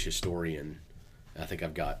Jewish historian. I think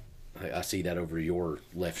I see that over your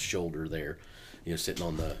left shoulder there, sitting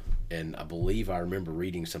on and I believe I remember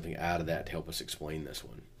reading something out of that to help us explain this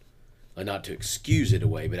one. Not to excuse it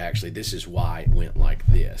away, but actually this is why it went like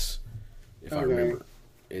this, if I remember.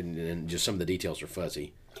 And just some of the details are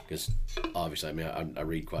fuzzy, because obviously, I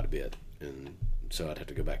read quite a bit, and so I'd have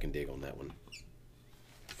to go back and dig on that one,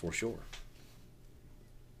 for sure.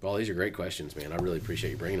 Well, these are great questions, man. I really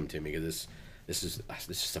appreciate you bringing them to me, because this is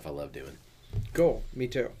stuff I love doing. Cool. Me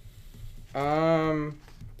too.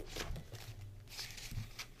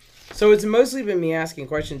 So it's mostly been me asking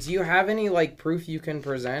questions. Do you have any proof you can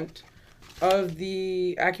present of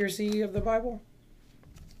the accuracy of the Bible?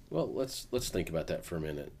 Well, let's think about that for a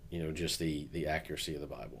minute. Just the accuracy of the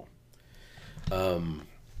Bible.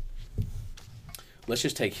 Let's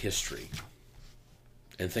just take history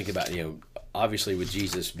and think about, obviously with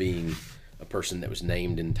Jesus being a person that was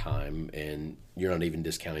named in time, and you're not even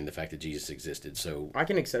discounting the fact that Jesus existed. So I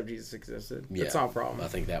can accept Jesus existed. That's not a problem. I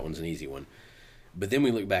think that one's an easy one. But then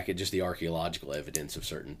we look back at just the archaeological evidence of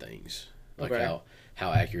certain things, like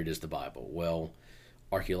how accurate is the Bible? Well,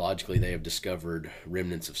 archaeologically, they have discovered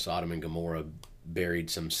remnants of Sodom and Gomorrah buried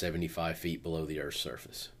some 75 feet below the Earth's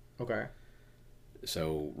surface. Okay.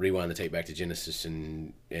 So rewind the tape back to Genesis,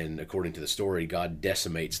 and according to the story, God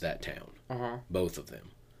decimates that town, both of them.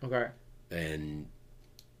 Okay. And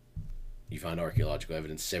you find archaeological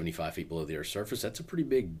evidence 75 feet below the Earth's surface. That's a pretty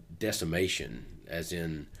big decimation, as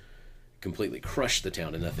in completely crushed the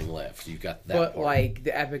town to nothing left. You've got that. But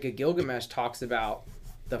the Epic of Gilgamesh talks about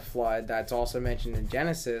the flood, that's also mentioned in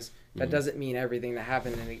Genesis. That doesn't mean everything that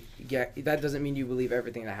happened that doesn't mean you believe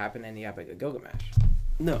everything that happened in the Epic of Gilgamesh.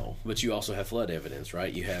 No, but you also have flood evidence,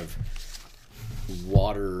 right? You have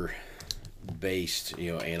water-based,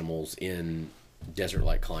 animals in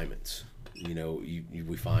desert-like climates.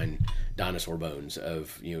 We find dinosaur bones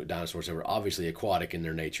of, dinosaurs that were obviously aquatic in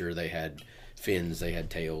their nature. They had fins, they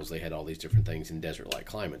had tails, they had all these different things in desert-like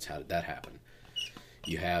climates. How did that happen?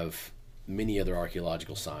 You have many other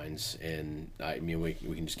archaeological signs, and we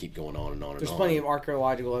can just keep going on and on and on. There's plenty of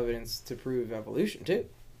archaeological evidence to prove evolution, too.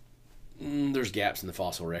 There's gaps in the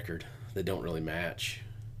fossil record that don't really match,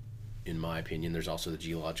 in my opinion. There's also the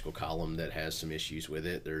geological column that has some issues with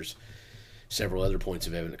it. There's several other points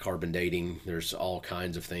of evidence, carbon dating. There's all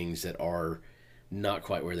kinds of things that are not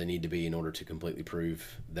quite where they need to be in order to completely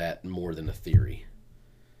prove that more than a theory.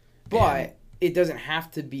 But it doesn't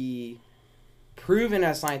have to be proven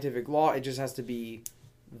as scientific law. It just has to be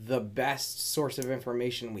the best source of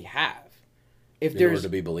information we have. In order to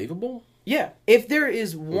be believable? Yeah. If there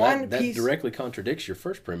is one piece... That directly contradicts your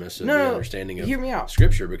first premise of the understanding of hear me out.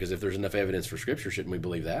 Scripture, because if there's enough evidence for Scripture, shouldn't we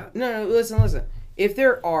believe that? No, listen. If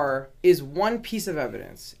there is one piece of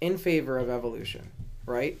evidence in favor of evolution,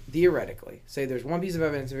 right? Theoretically, say there's one piece of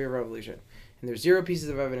evidence in favor of evolution, and there's 0 pieces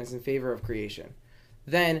of evidence in favor of creation,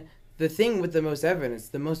 then the thing with the most evidence,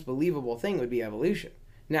 the most believable thing would be evolution.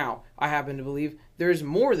 Now, I happen to believe there's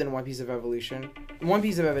more than one piece of evidence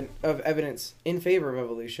in favor of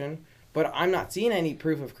evolution, but I'm not seeing any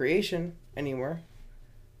proof of creation anywhere.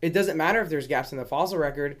 It doesn't matter if there's gaps in the fossil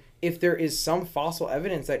record. If there is some fossil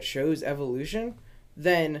evidence that shows evolution,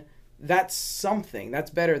 then that's something. That's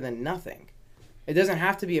better than nothing. It doesn't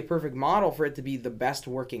have to be a perfect model for it to be the best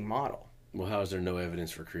working model. Well, how is there no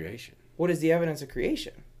evidence for creation? What is the evidence of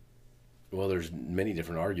creation? Well, there's many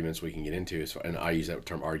different arguments we can get into, and I use that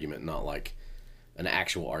term argument not like an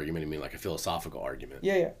actual argument. I mean like a philosophical argument.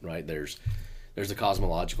 Yeah. Right? There's a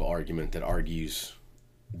cosmological argument that argues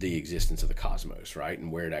the existence of the cosmos, right, and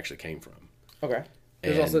where it actually came from. Okay.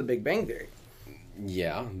 There's also the Big Bang Theory.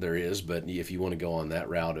 Yeah, there is, but if you want to go on that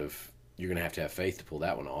route of, you're going to have faith to pull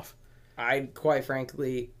that one off. I, quite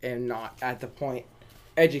frankly, am not at the point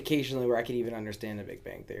educationally where I could even understand the Big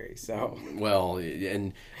Bang Theory, so... Well,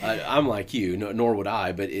 and I'm like you, nor would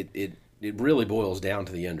I, but it really boils down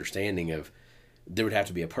to the understanding of there would have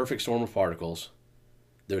to be a perfect storm of particles.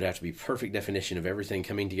 There would have to be perfect definition of everything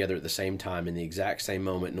coming together at the same time in the exact same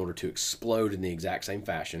moment in order to explode in the exact same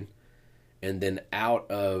fashion. And then out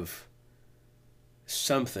of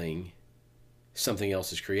something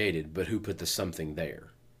else is created, but who put the something there?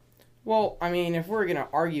 Well, I mean, if we're going to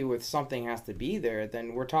argue with something has to be there,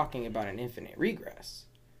 then we're talking about an infinite regress.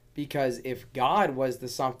 Because if God was the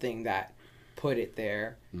something that put it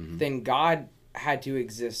there, then God had to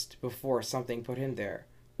exist before something put him there.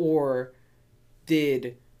 Or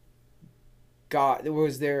did God,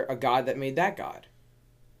 was there a God that made that God?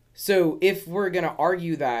 So if we're going to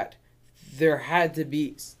argue that there had to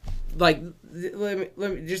be, like, let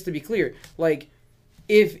me just to be clear, like,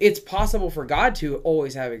 if it's possible for God to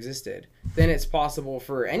always have existed, then it's possible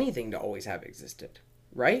for anything to always have existed,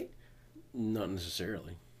 right? Not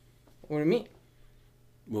necessarily. What do you mean?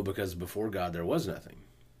 Well, because before God there was nothing.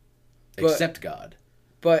 But- Except God.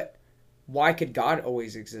 But why could God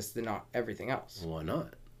always exist and not everything else? Why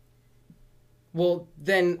not? Well,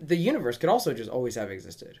 then the universe could also just always have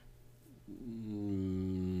existed.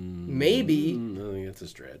 Maybe I think that's a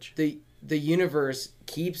stretch. the universe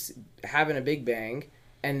keeps having a big bang,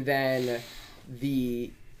 and then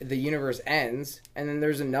the universe ends, and then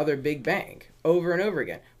there's another big bang over and over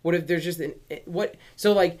again. What if there's just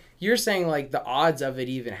so like you're saying, like, the odds of it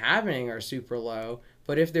even happening are super low,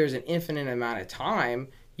 but if there's an infinite amount of time,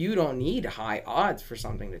 you don't need high odds for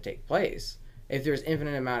something to take place. If there's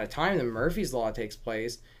infinite amount of time, then Murphy's law takes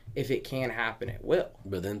place. If it can happen, it will.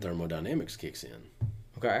 But then thermodynamics kicks in.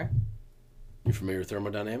 Okay. You familiar with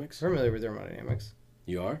thermodynamics? Familiar with thermodynamics.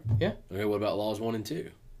 You are? Yeah. Okay, what about laws 1 and 2?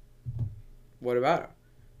 What about it?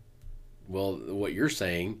 Well, what you're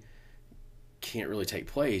saying can't really take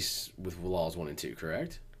place with laws 1 and 2,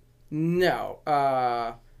 correct? No.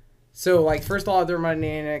 So, like, first law of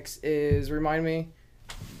thermodynamics is, remind me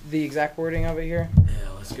the exact wording of it here.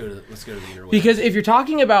 Yeah, let's go to the interweb. Because if you're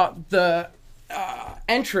talking about the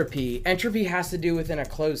entropy has to do within a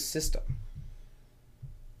closed system.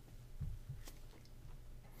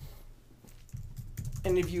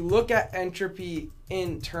 And if you look at entropy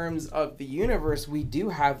in terms of the universe, we do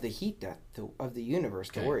have the heat death of the universe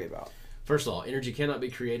to worry about. First law, energy cannot be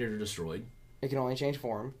created or destroyed. It can only change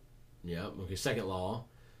form. Yeah. Okay. Second law,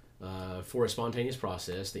 for a spontaneous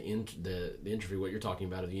process, the entropy, what you're talking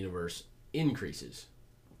about, of the universe increases.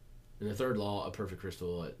 And the third law, a perfect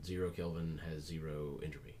crystal at 0 Kelvin has 0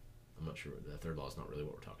 entropy. I'm not sure. The third law is not really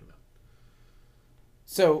what we're talking about.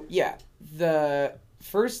 So, yeah, the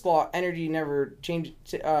first law, energy never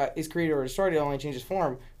is created or destroyed, it only changes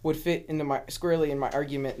form, would fit into squarely in my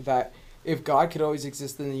argument that if God could always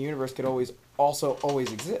exist, then the universe could always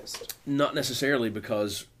exist. Not necessarily,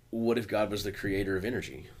 because what if God was the creator of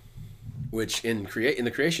energy? Which in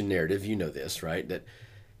the creation narrative, you know this, right? That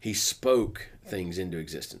he spoke things into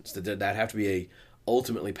existence. That have to be a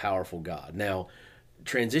ultimately powerful God. Now,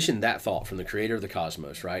 transition that thought from the creator of the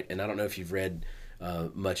cosmos, right? And I don't know if you've read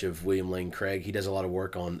much of William Lane Craig. He does a lot of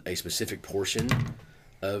work on a specific portion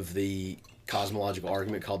of the cosmological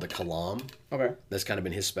argument called the Kalam. Okay. That's kind of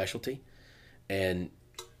been his specialty. And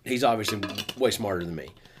he's obviously way smarter than me,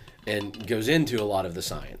 and goes into a lot of the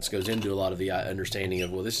science, goes into a lot of the understanding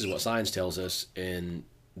of, well, this is what science tells us, and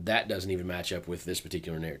that doesn't even match up with this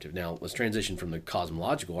particular narrative. Now, let's transition from the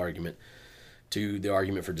cosmological argument to the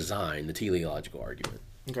argument for design, the teleological argument.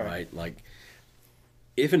 Okay. Right? Like,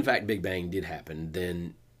 if in fact Big Bang did happen,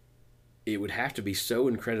 then it would have to be so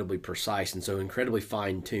incredibly precise and so incredibly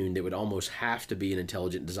fine-tuned, it would almost have to be an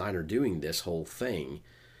intelligent designer doing this whole thing.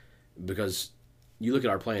 Because you look at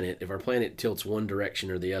our planet, if our planet tilts one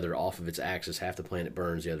direction or the other off of its axis, half the planet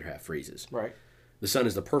burns, the other half freezes. Right. The sun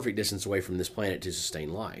is the perfect distance away from this planet to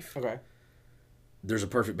sustain life. Okay. There's a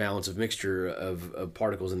perfect balance of mixture of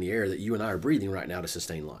particles in the air that you and I are breathing right now to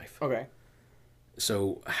sustain life. Okay.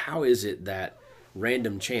 So how is it that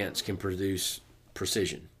random chance can produce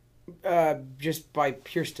precision? Just by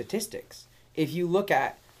pure statistics. If you look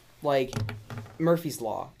at, like, Murphy's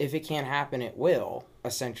Law, if it can't happen, it will,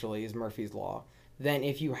 essentially, is Murphy's Law. Then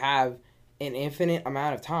if you have an infinite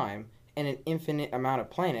amount of time and an infinite amount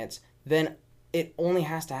of planets, then it only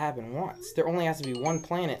has to happen once. There only has to be one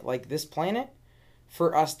planet, like this planet,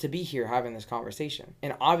 for us to be here having this conversation.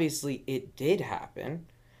 And obviously it did happen.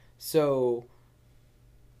 So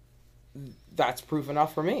that's proof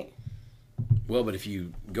enough for me. Well, but if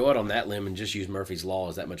you go out on that limb and just use Murphy's Law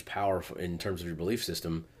as that much power in terms of your belief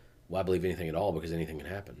system, why believe anything at all? Because anything can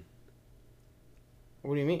happen.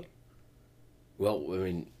 What do you mean? Well, I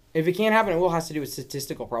mean, if it can't happen, it will has to do with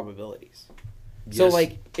statistical probabilities. yes. So,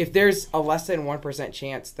 like, if there's a less than 1%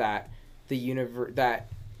 chance that that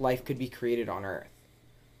life could be created on Earth,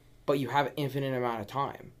 but you have an infinite amount of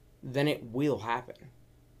time, then it will happen.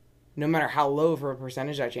 No matter how low of a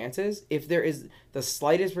percentage that chance is, if there is the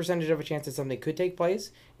slightest percentage of a chance that something could take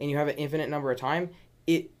place, and you have an infinite number of time,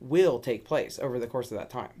 it will take place over the course of that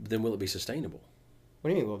time. Then will it be sustainable? What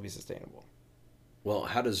do you mean will it be sustainable? Well,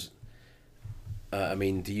 how does I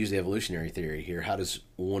mean, to use the evolutionary theory here, how does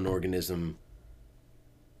one organism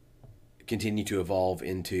continue to evolve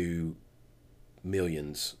into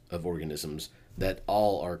millions of organisms that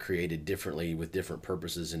all are created differently with different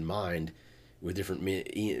purposes in mind, with different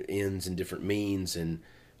ends and different means, and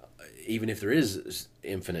even if there is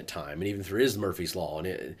infinite time, and even if there is Murphy's Law,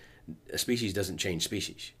 and a species doesn't change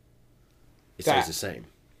species. It stays the same.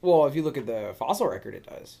 Well, if you look at the fossil record, it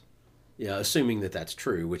does. Yeah, assuming that that's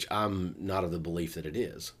true, which I'm not of the belief that it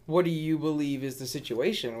is. What do you believe is the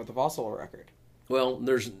situation with the fossil record? Well,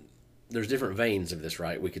 there's different veins of this,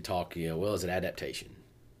 right? We could talk, well, is it adaptation?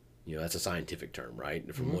 That's a scientific term,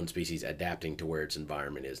 right? From one species adapting to where its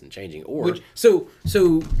environment is and changing. Or so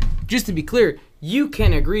just to be clear, you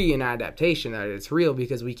can agree in adaptation that it's real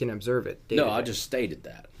because we can observe it. No, I just stated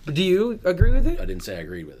that. Do you agree with it? I didn't say I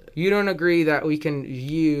agreed with it. You don't agree that we can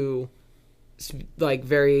view like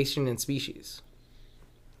variation in species?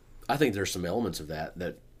 I think there's some elements of that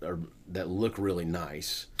look really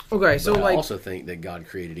nice. Okay, so I also think that God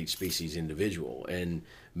created each species individual, and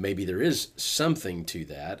maybe there is something to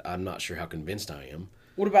that. I'm not sure how convinced I am.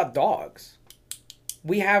 What about dogs?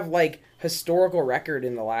 We have like historical record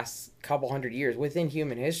in the last couple hundred years within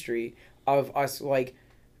human history of us like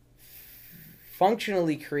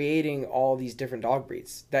functionally creating all these different dog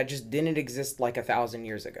breeds that just didn't exist like 1,000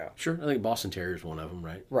 years ago. Sure, I think Boston Terrier is one of them,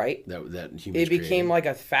 right? Right. That humans it became created. like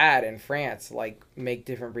a fad in France, like make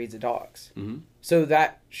different breeds of dogs. Mm-hmm. So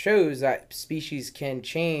that shows that species can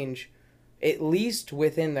change, at least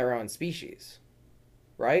within their own species,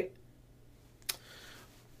 right?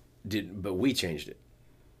 But we changed it.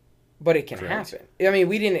 But it can Correct. happen. I mean,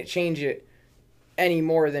 we didn't change it any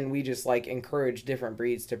more than we just like encourage different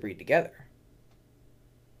breeds to breed together.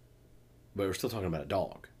 But we're still talking about a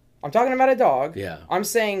dog. I'm talking about a dog. Yeah. I'm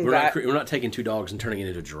saying We're that... we're not taking two dogs and turning it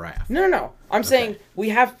into a giraffe. No. I'm saying we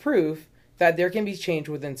have proof that there can be change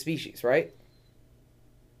within species, right?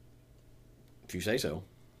 If you say so.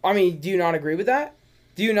 I mean, do you not agree with that?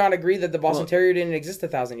 Do you not agree that the Boston Terrier didn't exist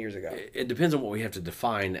 1,000 years ago? It depends on what we have to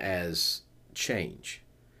define as change.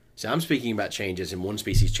 So I'm speaking about changes in one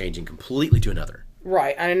species changing completely to another.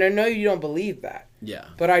 Right, and I know you don't believe that. Yeah.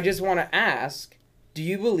 But I just want to ask, do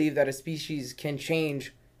you believe that a species can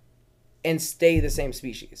change and stay the same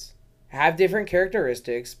species? Have different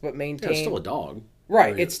characteristics, but maintain... Yeah, it's still a dog.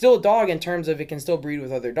 Right, it's still a dog in terms of it can still breed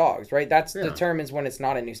with other dogs, right? That Yeah. determines when it's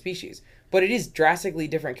not a new species. But it is drastically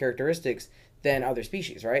different characteristics than other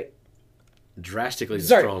species, right? Drastically is a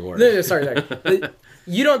Sorry. strong word. No, sorry.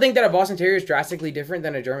 You don't think that a Boston Terrier is drastically different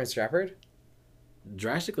than a German Shepherd?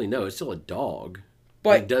 Drastically, no. It's still a dog.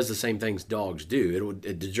 But it does the same things dogs do.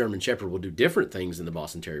 The German Shepherd will do different things than the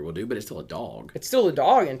Boston Terrier will do, but it's still a dog. it's still a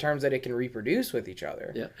dog in terms that it can reproduce with each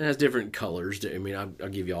other. Yeah, it has different colors. I mean, I'll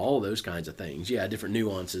give you all those kinds of things. Yeah, different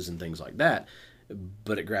nuances and things like that.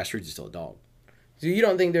 But at grassroots, it's still a dog. So you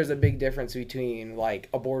don't think there's a big difference between, like,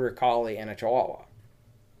 a Border Collie and a Chihuahua?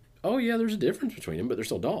 Oh, yeah, there's a difference between them, but they're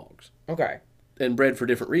still dogs. Okay. And bred for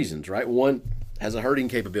different reasons, right? One has a herding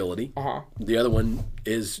capability. Uh-huh. The other one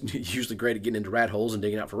is usually great at getting into rat holes and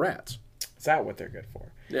digging out for rats. Is that what they're good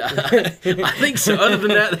for? Yeah, I think so. Other than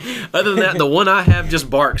that, the one I have just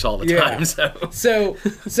barks all the time.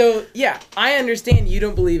 So yeah, I understand you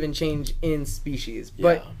don't believe in change in species,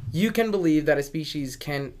 but Yeah. you can believe that a species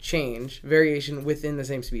can change, variation within the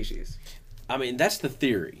same species. I mean, that's the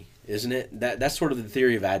theory, isn't it? That's sort of the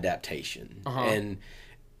theory of adaptation. Uh-huh.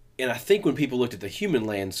 And I think when people looked at the human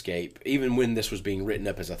landscape, even when this was being written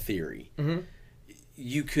up as a theory, Mm-hmm.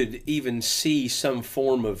 you could even see some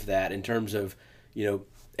form of that in terms of,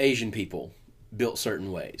 Asian people built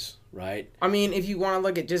certain ways, right? I mean, if you want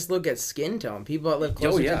to look at skin tone. People that live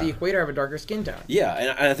closer yeah. to the equator have a darker skin tone. Yeah,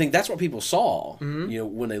 and I think that's what people saw,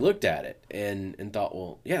 Mm-hmm. when they looked at it and thought,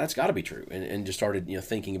 well, yeah, that's got to be true, and just started,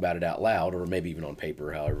 thinking about it out loud, or maybe even on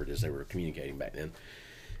paper, however it is they were communicating back then.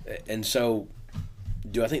 And so,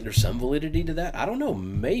 do I think there's some validity to that? I don't know,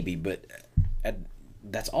 maybe, but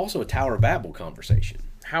that's also a Tower of Babel conversation.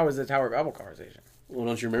 How is the Tower of Babel conversation? Well,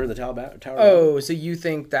 don't you remember the Tower of Babel? Oh, so you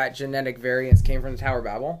think that genetic variance came from the Tower of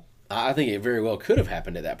Babel? I think it very well could have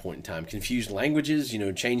happened at that point in time. Confused languages,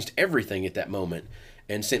 changed everything at that moment,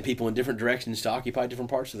 and sent people in different directions to occupy different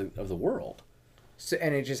parts of the world. So,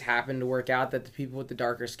 and it just happened to work out that the people with the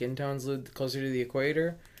darker skin tones lived closer to the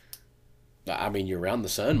equator? I mean, you're around the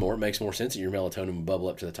sun more. It makes more sense that your melatonin would bubble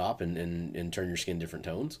up to the top and turn your skin different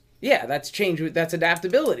tones. Yeah, that's change. That's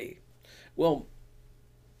adaptability. Well,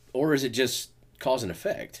 or is it just cause and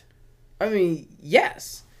effect? I mean,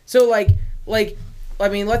 yes. So, like, I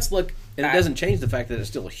mean, let's look. And it doesn't change the fact that it's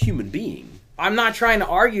still a human being. I'm not trying to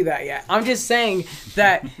argue that yet. I'm just saying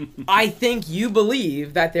that I think you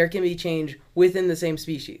believe that there can be change within the same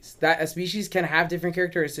species. That a species can have different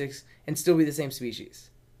characteristics and still be the same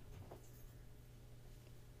species.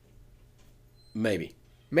 Maybe.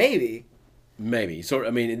 Maybe. So,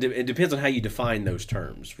 I mean, it depends on how you define those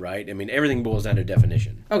terms, right? I mean, everything boils down to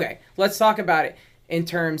definition. Okay, let's talk about it in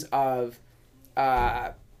terms of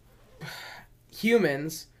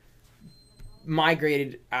humans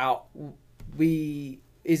migrated out.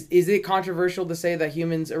 Is it controversial to say that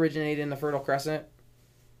humans originated in the Fertile Crescent?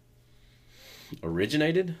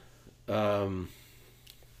 Originated?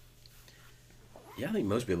 Yeah, I think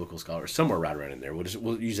most biblical scholars, somewhere right around in there.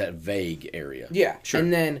 We'll use that vague area. Yeah, sure.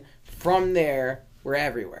 And then from there, we're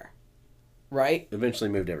everywhere, right? Eventually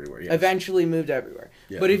moved everywhere, yes. Eventually moved everywhere.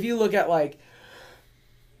 Yeah. But if you look at, like,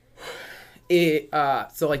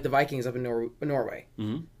 so, like, the Vikings up in Norway,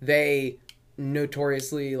 Mm-hmm. they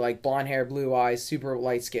notoriously, like, blonde hair, blue eyes, super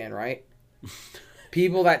light skin, right?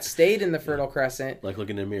 People that stayed in the Fertile Crescent... Like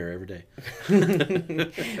looking in a mirror every day.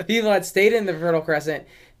 People that stayed in the Fertile Crescent,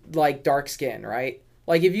 like, dark skin, right?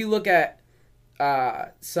 Like, if you look at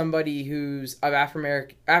somebody who's of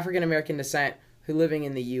African-American descent who living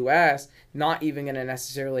in the U.S., not even going to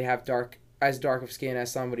necessarily have as dark of skin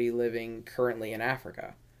as somebody living currently in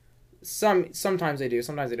Africa. Sometimes they do,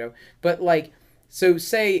 sometimes they don't. But, like, so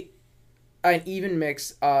say an even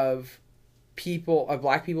mix of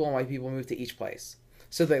black people and white people move to each place.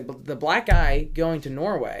 So the black guy going to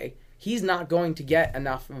Norway, he's not going to get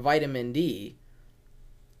enough vitamin D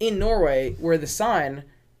in Norway where the sun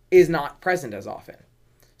is not present as often.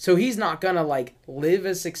 So he's not going to, like, live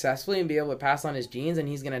as successfully and be able to pass on his genes, and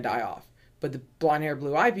he's going to die off. But the blonde hair,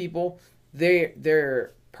 blue eye people,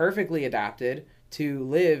 they're perfectly adapted to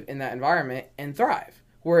live in that environment and thrive.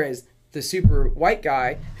 Whereas the super white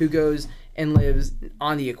guy who goes and lives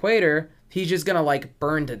on the equator, he's just going to, like,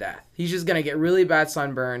 burn to death. He's just going to get really bad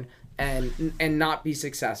sunburn and not be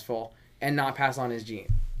successful and not pass on his gene.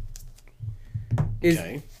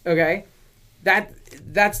 Okay?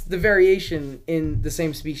 That's the variation in the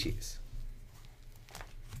same species.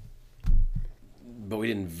 But we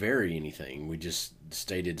didn't vary anything. We just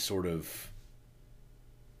stated sort of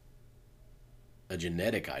a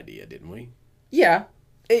genetic idea, didn't we? Yeah.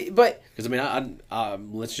 But because I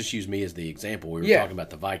mean, let's just use me as the example. We were talking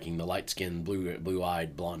about the Viking, the light-skinned,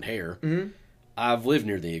 blue-eyed, blonde hair. Mm-hmm. I've lived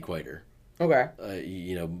near the equator. Okay.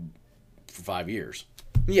 For 5 years.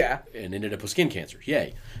 Yeah. And ended up with skin cancer.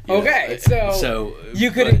 Yay. Okay, so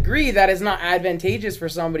you could agree that it's not advantageous for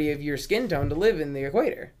somebody of your skin tone to live in the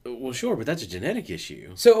equator. Well, sure, but that's a genetic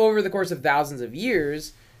issue. So over the course of thousands of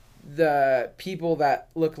years, the people that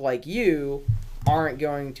look like you aren't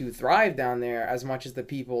going to thrive down there as much as the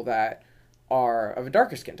people that are of a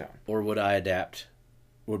darker skin tone. Or would I adapt?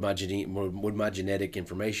 Would my genetic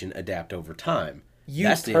information adapt over time?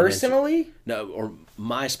 You personally? No, or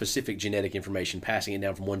my specific genetic information, passing it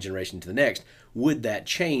down from one generation to the next, would that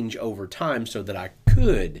change over time so that I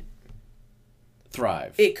could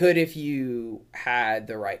thrive? It could if you had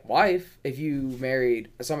the right wife. If you married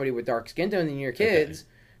somebody with dark skin tone, then your kids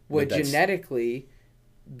would genetically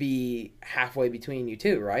be halfway between you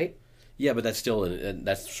two, right? Yeah, but that's still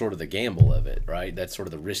that's sort of the gamble of it, right? That's sort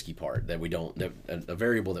of the risky part that we don't, a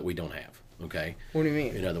variable that we don't have. Okay. What do you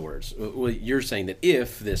mean? In other words, well, you're saying that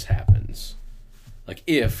if this happens, like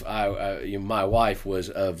if my wife was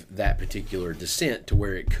of that particular descent to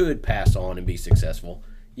where it could pass on and be successful,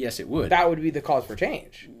 yes, it would. That would be the cause for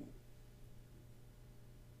change.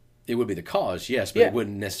 It would be the cause, yes, but it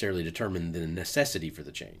wouldn't necessarily determine the necessity for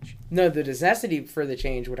the change. No, the necessity for the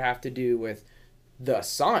change would have to do with the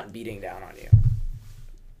sun beating down on you.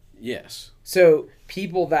 Yes. So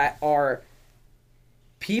people that are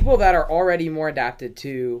already more adapted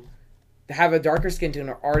to have a darker skin tone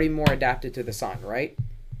are already more adapted to the sun, right?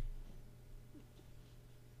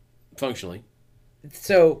 Functionally.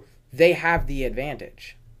 So they have the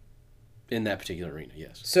advantage. In that particular arena,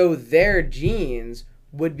 yes. So their genes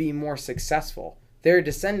would be more successful. Their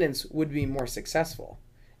descendants would be more successful.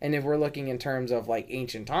 And if we're looking in terms of, like,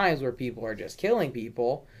 ancient times where people are just killing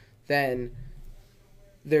people, then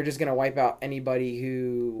they're just going to wipe out anybody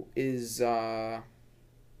who is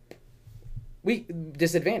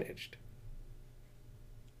disadvantaged.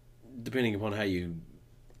 Depending upon how you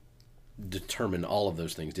determine all of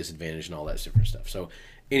those things, disadvantage and all that different stuff. So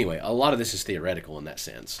anyway, a lot of this is theoretical in that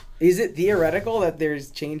sense. Is it theoretical that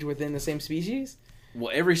there's change within the same species? Well,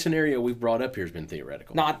 every scenario we've brought up here has been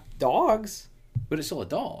theoretical. Not dogs. But it's still a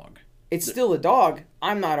dog. It's still a dog.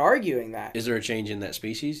 I'm not arguing that. Is there a change in that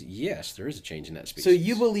species? Yes, there is a change in that species. So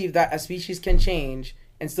you believe that a species can change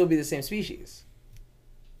and still be the same species?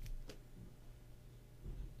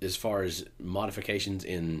 as far as modifications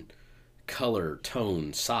in color,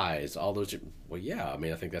 tone, size, all those. Well, yeah, I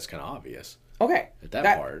mean, I think that's kind of obvious. Okay. At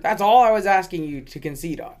that part. That's all I was asking you to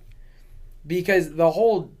concede on. Because the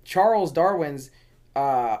whole Charles Darwin's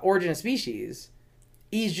Origin of Species,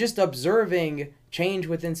 he's just observing change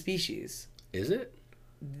within species. Is it?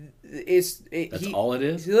 That's all it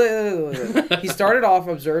is? He started off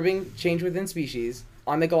observing change within species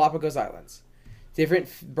on the Galapagos Islands. Different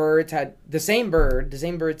birds had the same bird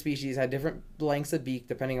species had different lengths of beak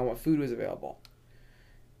depending on what food was available.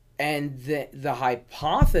 And the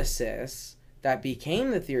hypothesis that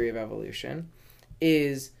became the theory of evolution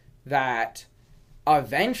is that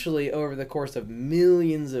eventually, over the course of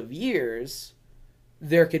millions of years,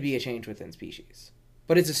 there could be a change within species.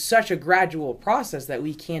 But it's such a gradual process that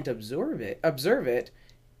we can't observe it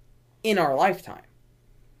in our lifetime.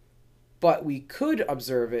 But we could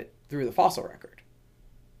observe it through the fossil record.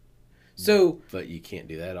 So, but you can't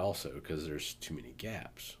do that also because there's too many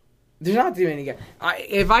gaps. There's not too many gaps.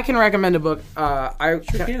 If I can recommend a book, I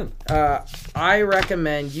sure can. I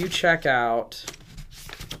recommend you check out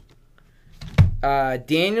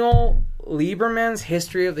Daniel Lieberman's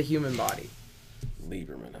History of the Human Body.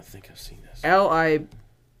 Lieberman, I think I've seen this. Lieberman.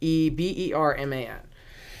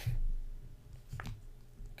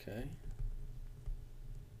 Okay.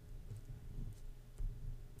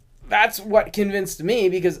 That's what convinced me,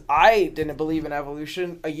 because I didn't believe in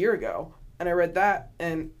evolution a year ago, and I read that,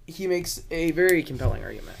 and he makes a very compelling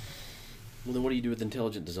argument. Well, then what do you do with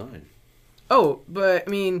intelligent design? Oh, but I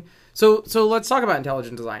mean, so let's talk about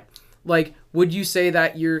intelligent design. Like, would you say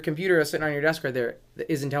that your computer sitting on your desk right there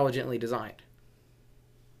is intelligently designed?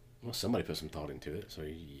 Well, somebody put some thought into it, so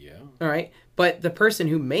yeah. All right. But the person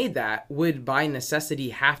who made that would, by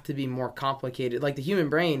necessity, have to be more complicated. Like, the human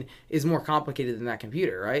brain is more complicated than that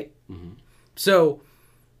computer, right? Mm-hmm. So,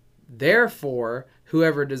 therefore,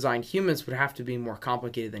 whoever designed humans would have to be more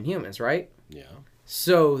complicated than humans, right? Yeah.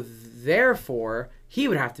 So, therefore, he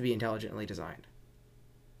would have to be intelligently designed.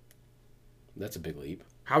 That's a big leap.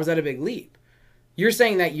 How is that a big leap? You're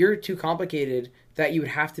saying that you're too complicated that you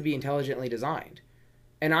would have to be intelligently designed.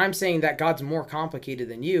 And I'm saying that God's more complicated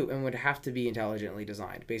than you and would have to be intelligently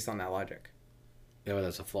designed based on that logic. Yeah, but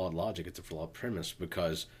that's a flawed logic. It's a flawed premise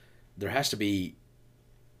because there has to be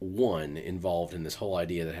one involved in this whole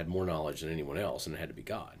idea that had more knowledge than anyone else, and it had to be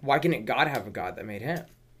God. Why couldn't God have a God that made him?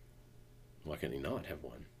 Why couldn't he not have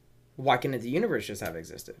one? Why couldn't the universe just have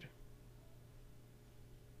existed?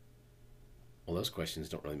 Well, those questions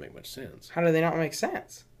don't really make much sense. How do they not make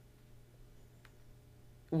sense?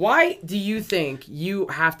 Why do you think you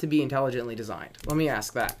have to be intelligently designed? Let me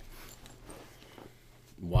ask that.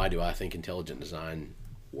 Why do I think intelligent design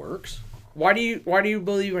works? Why do you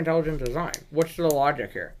believe in intelligent design? What's the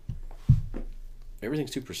logic here?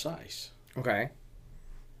 Everything's too precise. Okay.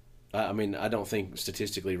 I mean, I don't think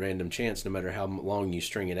statistically random chance, no matter how long you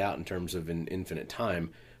string it out in terms of an infinite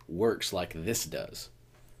time, works like this does.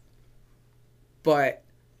 But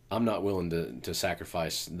I'm not willing to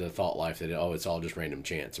sacrifice the thought life that, it's all just random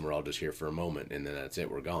chance and we're all just here for a moment and then that's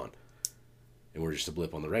it, we're gone. And we're just a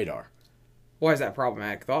blip on the radar. why is that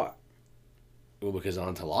problematic thought? Well, because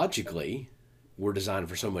ontologically, we're designed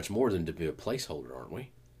for so much more than to be a placeholder, aren't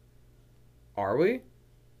we? Are we?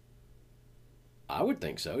 I would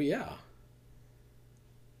think so, yeah.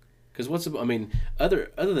 Because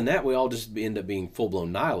other than that, we all just end up being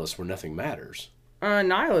full-blown nihilists where nothing matters.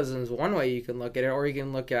 Nihilism is one way you can look at it, or you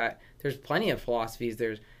can look at, there's plenty of philosophies.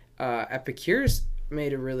 There's Epicurus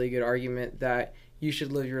made a really good argument that you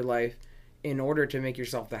should live your life in order to make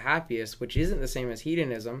yourself the happiest, which isn't the same as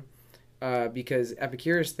hedonism, because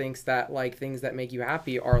Epicurus thinks that like things that make you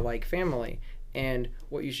happy are like family, and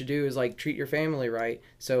what you should do is like treat your family right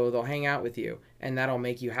so they'll hang out with you, and that'll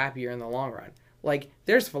make you happier in the long run. Like,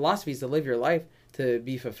 there's philosophies to live your life to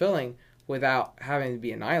be fulfilling without having to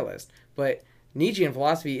be a nihilist, but Nietzschean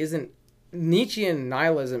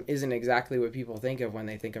nihilism isn't exactly what people think of when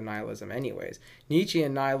they think of nihilism anyways.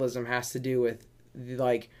 Nietzschean nihilism has to do with,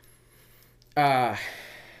 like,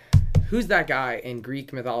 who's that guy in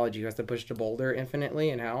Greek mythology who has to push the boulder infinitely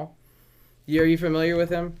in hell? Are you familiar with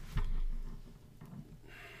him?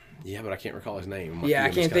 Yeah, but I can't recall his name. Yeah, I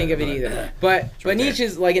can't think of it either. But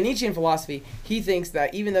Nietzsche's, like, in Nietzschean philosophy, he thinks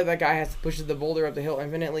that even though that guy has to push the boulder up the hill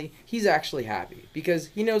infinitely, he's actually happy because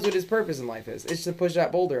he knows what his purpose in life is. It's to push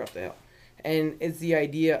that boulder up the hill. And it's the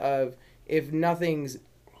idea of if nothing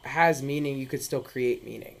has meaning, you could still create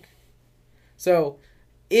meaning. So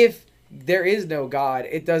if there is no God,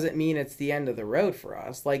 it doesn't mean it's the end of the road for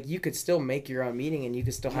us. Like, you could still make your own meaning and you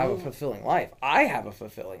could still have a fulfilling life. I have a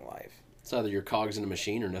fulfilling life. It's either you're cogs in a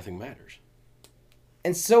machine or nothing matters.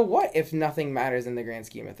 And so what if nothing matters in the grand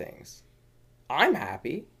scheme of things? I'm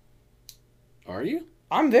happy. Are you?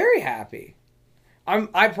 I'm very happy.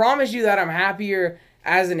 I promise you that I'm happier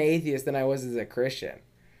as an atheist than I was as a Christian,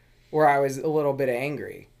 where I was a little bit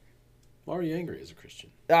angry. Why are you angry as a Christian?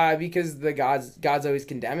 Because God's always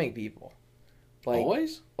condemning people.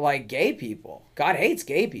 Always? Like gay people. God hates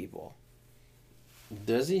gay people.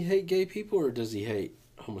 Does he hate gay people or does he hate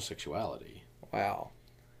homosexuality? Well,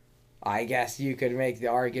 I guess you could make the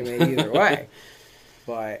argument either way.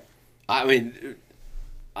 But I mean,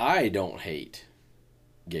 I don't hate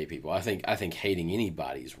gay people. I think hating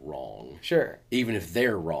anybody's wrong. Sure. Even if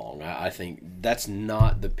they're wrong. I think that's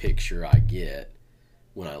not the picture I get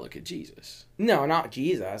when I look at Jesus. No, not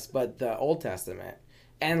Jesus, but the Old Testament.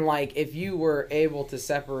 And like if you were able to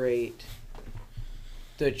separate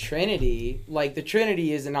the Trinity, like the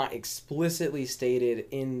Trinity is not explicitly stated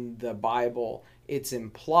in the Bible, it's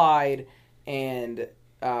implied, and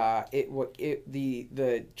the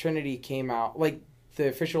Trinity came out, like the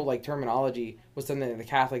official like terminology was something that the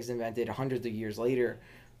Catholics invented hundreds of years later.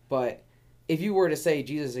 But if you were to say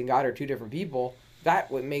Jesus and God are two different people,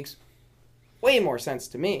 that what makes way more sense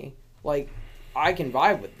to me. Like I can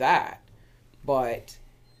vibe with that, but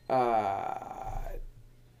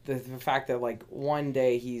the fact that like one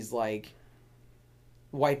day he's like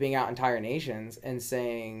wiping out entire nations and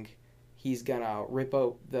saying he's gonna rip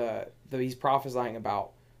out he's prophesying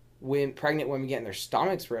about pregnant women getting their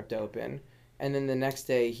stomachs ripped open, and then the next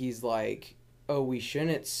day he's like, oh, we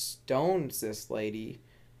shouldn't stone this lady,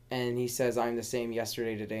 and he says I'm the same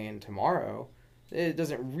yesterday, today, and tomorrow. It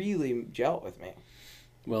doesn't really gel with me.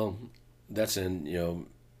 Well, that's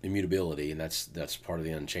immutability, and that's part of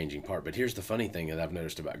the unchanging part. But here's the funny thing that I've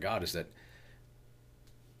noticed about God is that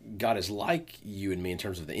God is like you and me in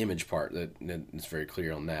terms of the image part. That it's very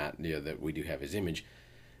clear on that, that we do have His image.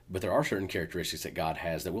 But there are certain characteristics that God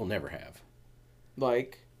has that we'll never have.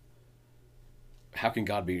 Like? How can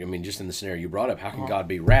God be, just in the scenario you brought up, how can God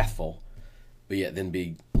be wrathful, but yet then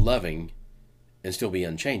be loving and still be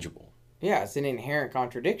unchangeable? Yeah, it's an inherent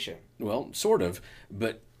contradiction. Well, sort of,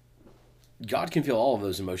 but God can feel all of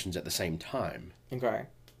those emotions at the same time. Okay.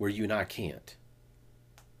 Where you and I can't.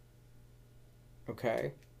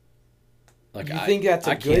 Okay. Like you think that's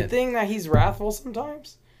a good thing that he's wrathful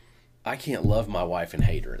sometimes? I can't love my wife and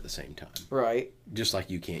hate her at the same time. Right. Just like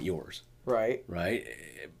you can't yours. Right. Right?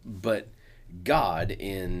 But God,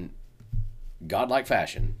 in godlike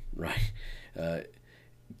fashion, right,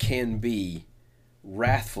 can be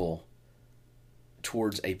wrathful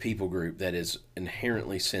towards a people group that is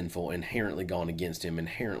inherently sinful, inherently gone against him,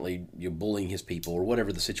 inherently bullying his people, or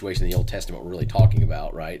whatever the situation in the Old Testament we're really talking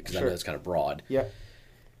about, right? Because I know that's kind of broad. Yeah.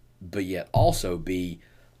 But yet also be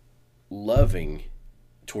loving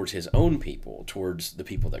towards his own people, towards the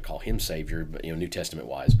people that call him Savior, but New Testament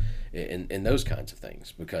wise, and those kinds of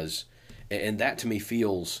things. And that to me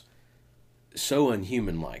feels so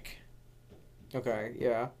unhuman-like. Okay,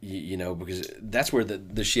 yeah. Because that's where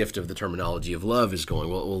the shift of the terminology of love is going.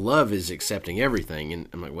 Well, love is accepting everything. And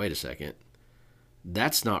I'm like, wait a second.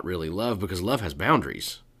 That's not really love, because love has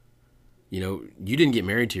boundaries. You didn't get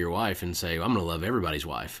married to your wife and say, well, I'm going to love everybody's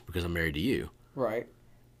wife because I'm married to you. Right.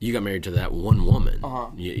 You got married to that one woman.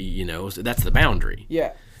 Uh-huh. So that's the boundary.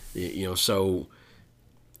 Yeah. So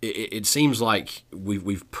it seems like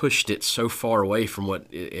we've pushed it so far away from what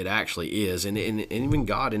it actually is, and even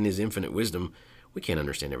God in His infinite wisdom, we can't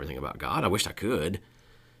understand everything about God. I wish I could,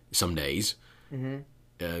 some days,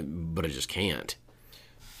 but I just can't.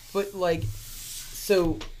 But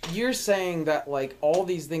so you're saying that all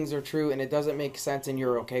these things are true, and it doesn't make sense, and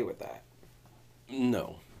you're okay with that?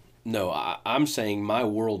 No, I'm saying my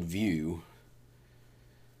worldview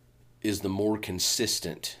is the more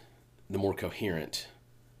consistent, the more coherent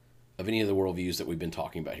of any of the worldviews that we've been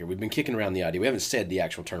talking about here. We've been kicking around the idea. We haven't said the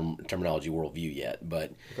actual terminology worldview yet,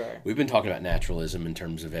 but we've been talking about naturalism in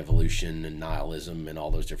terms of evolution and nihilism and all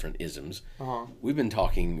those different isms. Uh-huh. We've been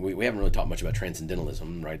talking, we haven't really talked much about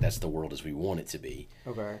transcendentalism, right? That's the world as we want it to be.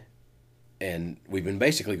 Okay. And we've been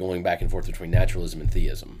basically going back and forth between naturalism and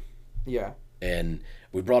theism. Yeah. And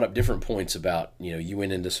we brought up different points about, you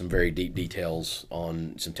went into some very deep details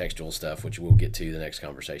on some textual stuff, which we'll get to the next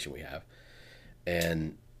conversation we have.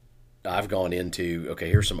 And I've gone into, okay,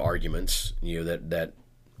 here's some arguments, that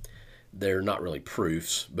they're not really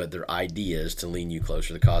proofs, but they're ideas to lean you closer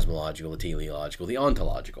to the cosmological, the teleological, the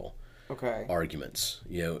ontological arguments,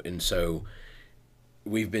 and so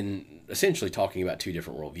we've been essentially talking about two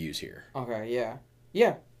different worldviews here. Okay, yeah.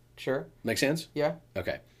 Yeah, sure. Make sense? Yeah.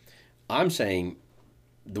 Okay. I'm saying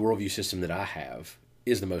the worldview system that I have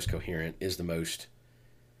is the most coherent,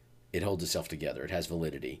 it holds itself together, it has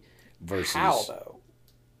validity. Versus, how, though?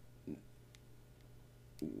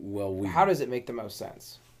 Well, How does it make the most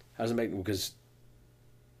sense? how does it make? Because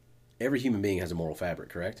every human being has a moral fabric,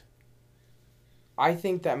 correct? I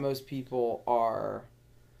think that most people are.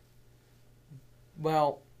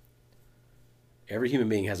 Well, Every human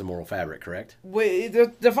being has a moral fabric, correct? wait,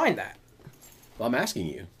 define that. Well, I'm asking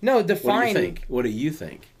you. No, What do define. you think? What do you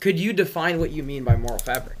think? Could you define what you mean by moral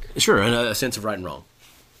fabric? Sure, in a sense of right and wrong.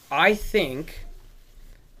 I think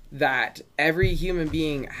that every human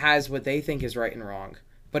being has what they think is right and wrong,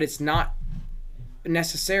 but it's not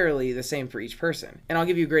necessarily the same for each person. And I'll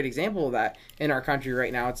give you a great example of that in our country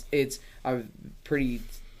right now. It's a pretty.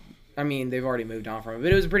 I mean, they've already moved on from it,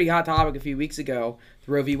 but it was a pretty hot topic a few weeks ago.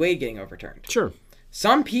 The Roe v. Wade getting overturned. Sure.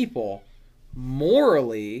 Some people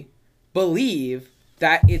morally believe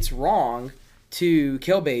that it's wrong to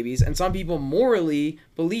kill babies, and some people morally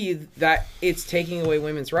believe that it's taking away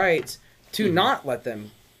women's rights to not let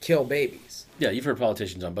them kill babies. Yeah, you've heard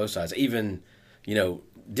politicians on both sides, even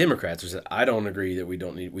Democrats who said, "I don't agree that we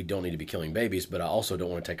don't need to be killing babies, but I also don't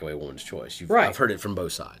want to take away a woman's choice." Right. I've heard it from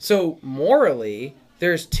both sides. So morally,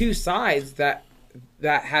 there's two sides that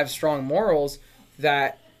have strong morals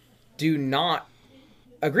that do not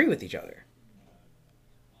agree with each other.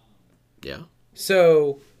 Yeah.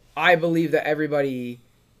 So I believe that everybody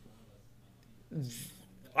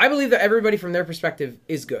from their perspective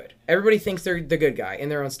is good. Everybody thinks they're the good guy in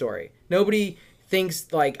their own story. Nobody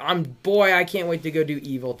thinks like, I can't wait to go do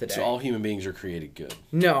evil today. So all human beings are created good.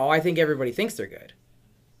 No, I think everybody thinks they're good.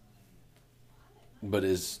 But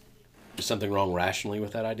is something wrong rationally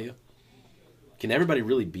with that idea? Can everybody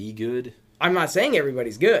really be good? I'm not saying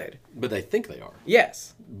everybody's good. But they think they are.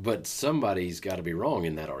 Yes, But somebody's got to be wrong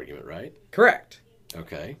in that argument, right? correct.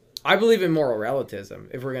 Okay. I believe in moral relativism,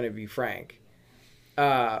 if we're going to be frank.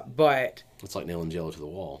 But It's like nailing Jello to the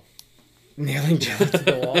wall. nailing Jello to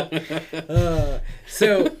the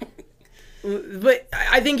wall. But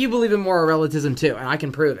I think you believe in moral relativism too, and I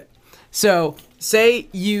can prove it. So, say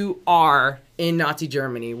you are in Nazi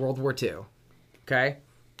Germany, World War II, okay?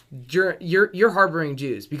 You're harboring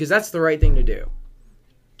Jews because that's the right thing to do.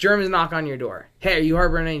 Germans knock on your door. Hey, are you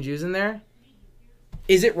harboring any Jews in there?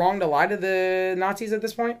 Is it wrong to lie to the Nazis at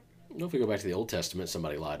this point? Well, if we go back to the Old Testament,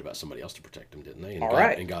 somebody lied about somebody else to protect them, didn't they? And All God,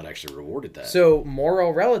 right. And God actually rewarded that. So,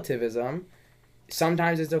 moral relativism,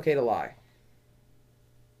 sometimes it's okay to lie.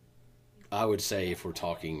 I would say if we're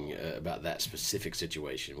talking about that specific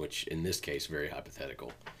situation, which in this case, very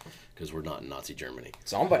hypothetical, because we're not in Nazi Germany.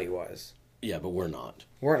 Somebody was. Yeah, but we're not.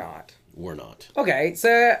 We're not. We're not. Okay,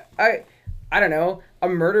 so I don't know,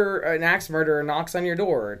 an axe murderer knocks on your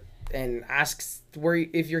door and asks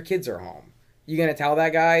if your kids are home. You gonna tell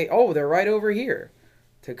that guy, oh, they're right over here,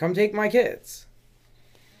 to come take my kids?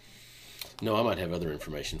 No, I might have other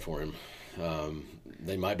information for him.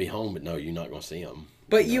 They might be home, but no, you're not going to see them.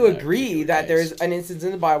 But you in agree particular that case. there's an instance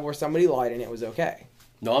in the Bible where somebody lied and it was okay.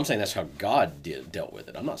 No, I'm saying that's how God dealt with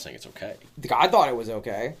it. I'm not saying it's okay. God thought it was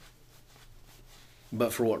okay.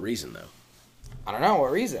 But for what reason, though? I don't know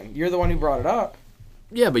what reason. You're the one who brought it up.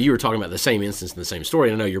 Yeah, but you were talking about the same instance in the same story,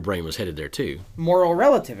 and I know your brain was headed there too. Moral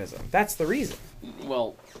relativism. That's the reason.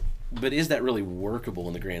 Well, but is that really workable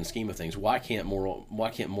in the grand scheme of things? Why can't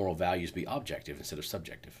moral values be objective instead of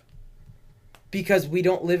subjective? Because we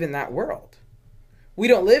don't live in that world. We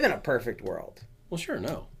don't live in a perfect world. Well, sure,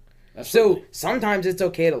 no. So Absolutely. sometimes it's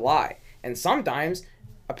okay to lie. And sometimes,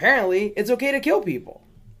 apparently, it's okay to kill people.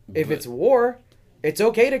 If But- it's war, it's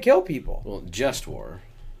okay to kill people. Well, just war.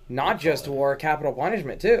 Not just war, capital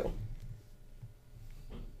punishment too.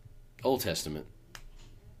 Old Testament.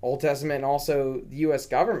 Old Testament and also the U.S.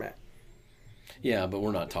 government. Yeah, but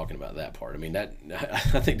we're not talking about that part. I mean, that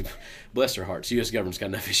I think, bless their hearts, the U.S. government's got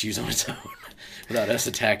enough issues on its own without us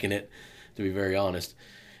attacking it, to be very honest.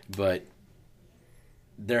 But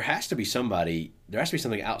there has to be something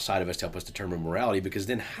outside of us to help us determine morality, because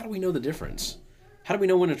then how do we know the difference? How do we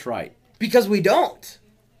know when it's right? Because we don't.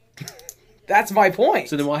 That's my point.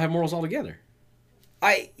 So then why have morals altogether?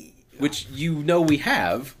 I Which we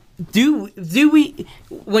have. do we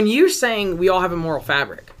when you're saying we all have a moral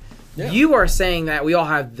fabric, Yeah. you are saying that we all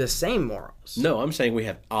have the same morals. No, I'm saying we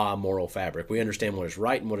have a moral fabric. We understand what is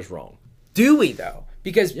right and what is wrong. Do we though?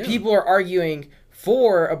 Because Yeah. people are arguing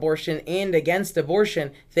for abortion and against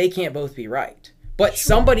abortion, they can't both be right. But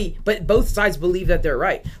but both sides believe that they're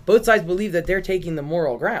right. Both sides believe that they're taking the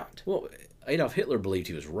moral ground. Well, Adolf Hitler believed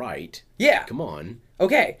he was right. Yeah. Come on.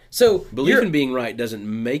 Okay. So Belief in being right doesn't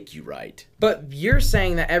make you right. but you're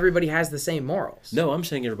saying that everybody has the same morals. No, I'm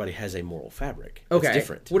saying everybody has a moral fabric. It's Okay.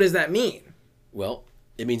 different. What does that mean? Well,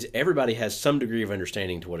 it means everybody has some degree of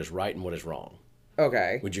understanding to what is right and what is wrong.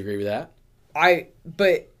 Okay. Would you agree with that?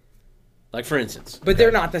 But Like, for instance.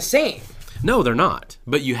 they're not the same. No, they're not.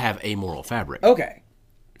 But you have a moral fabric. Okay,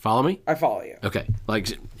 Follow me? I follow you. Okay. Like,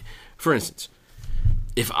 for instance,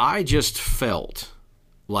 if I just felt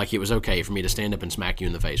like it was okay for me to stand up and smack you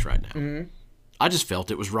in the face right now, I just felt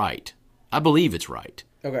it was right. I believe it's right.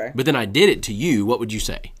 Okay. But then I did it to you, what would you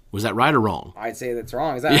say? Was that right or wrong? I'd say that's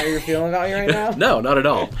wrong. Is that how you're feeling about me right now? No, not at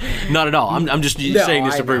all. Not at all. I'm just saying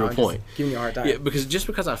this to prove a point. Giving you a hard time. Yeah, because just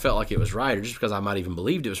because I felt like it was right, or just because I might even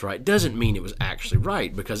believed it was right, doesn't mean it was actually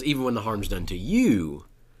right. Because even when the harm's done to you,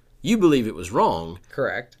 you believe it was wrong.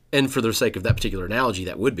 Correct. And for the sake of that particular analogy,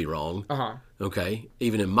 that would be wrong. Uh-huh. Okay?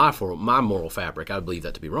 Even in my moral fabric, I believe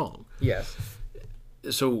that to be wrong. Yes.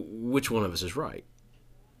 So which one of us is right?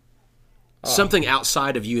 Something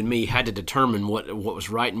outside of you and me had to determine what was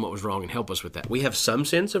right and what was wrong and help us with that. We have some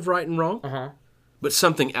sense of right and wrong, but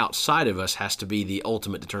something outside of us has to be the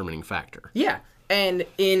ultimate determining factor. Yeah. And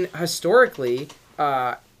historically,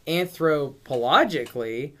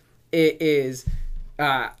 anthropologically, it is,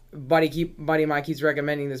 Buddy Mike keeps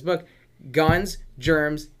recommending this book, Guns,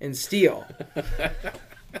 Germs, and Steel.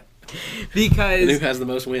 Because... And who has the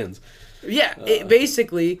most wins? Yeah, it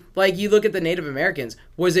basically, like, you look at the Native Americans,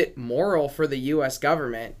 was it moral for the U.S.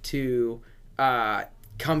 government to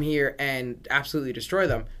come here and absolutely destroy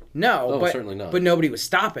them? No, but certainly not. But nobody was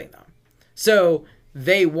stopping them. So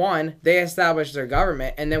they won, they established their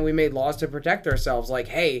government, and then we made laws to protect ourselves, like,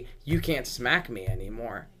 hey, you can't smack me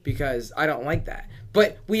anymore because I don't like that.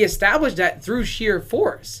 But we established that through sheer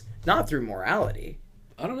force, not through morality.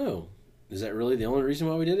 I don't know. Is that really the only reason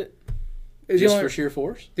why we did it? For sheer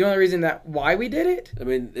force? The only reason why we did it? I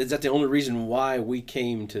mean, is that the only reason why we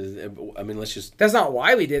came to... I mean, let's just... That's not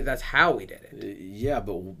why we did it. That's how we did it. Yeah,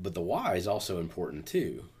 but the why is also important,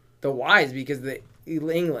 too. The why is because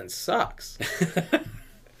England sucks.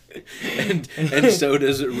 and so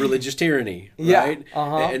does religious tyranny, right?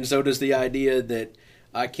 Yeah, And so does the idea that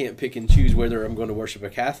I can't pick and choose whether I'm going to worship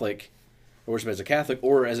as a Catholic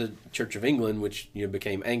or as a Church of England, which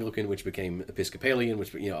became Anglican, which became Episcopalian,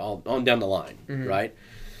 which all on down the line, right?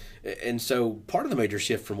 And so part of the major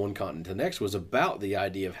shift from one continent to the next was about the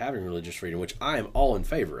idea of having religious freedom, which I am all in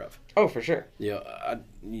favor of. Oh, for sure. You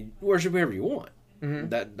worship whoever you want.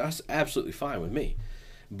 That's absolutely fine with me.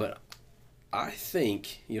 But I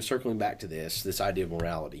think, circling back to this idea of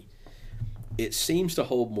morality, it seems to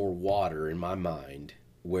hold more water in my mind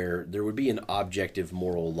where there would be an objective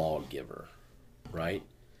moral lawgiver, right?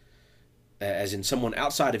 As in someone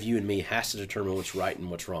outside of you and me has to determine what's right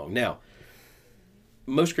and what's wrong. Now,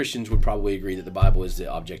 most Christians would probably agree that the Bible is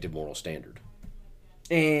the objective moral standard.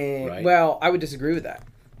 And right? Well, I would disagree with that.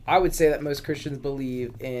 I would say that most Christians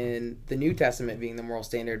believe in the New Testament being the moral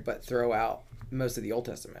standard, but throw out most of the Old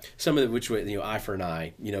Testament. Some of which way, eye for an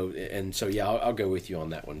eye, and so yeah, I'll go with you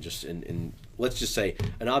on that one. Just in let's just say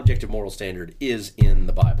an objective moral standard is in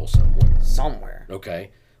the Bible somewhere. Somewhere.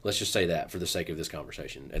 Okay, let's just say that for the sake of this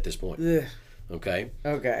conversation at this point. Ugh. Okay.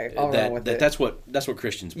 Okay. I'll roll with it. That's what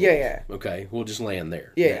Christians believe. Yeah. Okay, we'll just land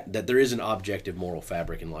there. Yeah. That there is an objective moral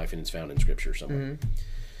fabric in life, and it's found in Scripture somewhere.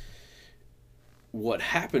 What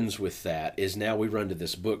happens with that is now we run to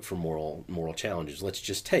this book for moral challenges. Let's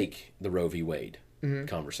just take the Roe v. Wade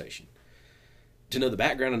conversation. To know the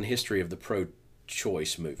background and history of the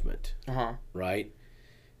pro-choice movement, right?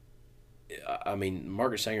 I mean,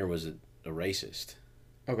 Margaret Sanger was a racist.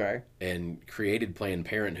 Okay. And created Planned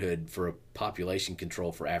Parenthood for a population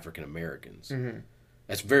control for African Americans.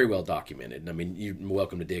 That's very well documented. I mean, you're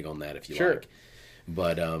welcome to dig on that if you like.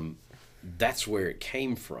 But that's where it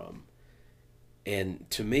came from. And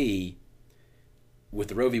to me, with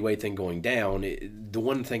the Roe v. Wade thing going down, the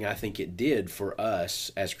one thing I think it did for us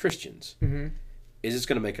as Christians is it's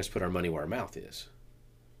going to make us put our money where our mouth is.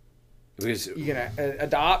 Because you're going to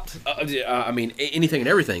adopt? I mean, anything and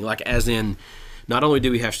everything. Like, as in, not only do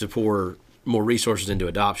we have to pour more resources into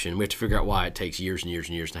adoption, we have to figure out why it takes years and years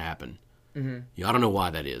and years to happen. I don't know why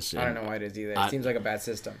that is. I don't know why it is either. It seems like a bad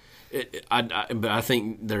system. But I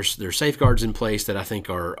think there's safeguards in place that I think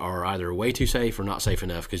are either way too safe or not safe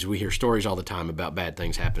enough, because we hear stories all the time about bad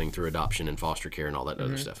things happening through adoption and foster care and all that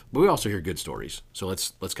other stuff. But we also hear good stories, so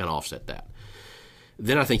let's kind of offset that.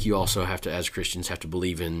 Then I think you also have to, as Christians, have to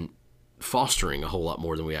believe in fostering a whole lot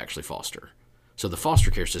more than we actually foster. So the foster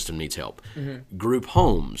care system needs help. Group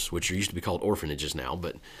homes, which used to be called orphanages now,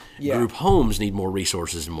 but group homes need more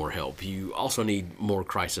resources and more help. You also need more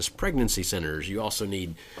crisis pregnancy centers. You also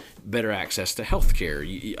need better access to health care.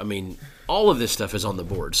 I mean, all of this stuff is on the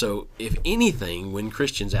board. So if anything, when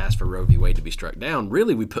Christians ask for Roe v. Wade to be struck down,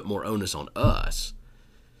 really we put more onus on us,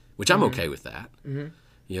 which I'm okay with that.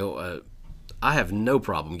 I have no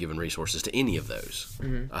problem giving resources to any of those.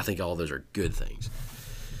 I think all those are good things.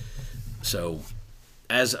 So,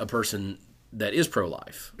 as a person that is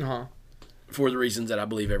pro-life Uh-huh. for the reasons that I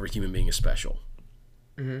believe every human being is special,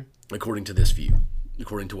 according to this view,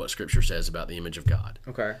 according to what Scripture says about the image of God.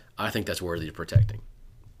 Okay. I think that's worthy of protecting.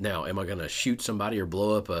 Now, am I going to shoot somebody or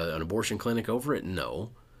blow up an abortion clinic over it?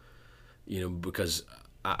 No. Because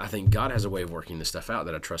I think God has a way of working this stuff out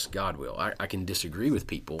that I trust God will. I can disagree with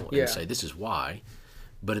people and say this is why,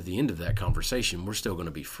 but at the end of that conversation, we're still going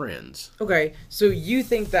to be friends. Okay, so you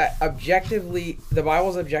think that objectively, the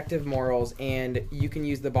Bible's objective morals, and you can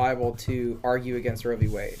use the Bible to argue against Roe v.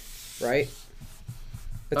 Wade, right?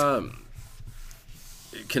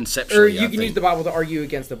 Conceptually, Or you can use the Bible to argue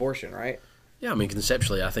against abortion, right? Yeah, I mean,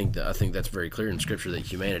 conceptually, I think that's very clear in Scripture that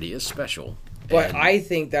humanity is special. But I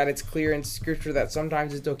think that it's clear in Scripture that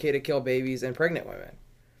sometimes it's okay to kill babies and pregnant women.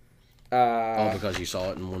 All because you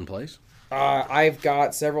saw it in one place? I've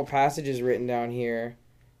got several passages written down here.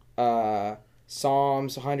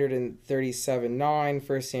 Psalms 137:9,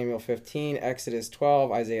 1 Samuel 15, Exodus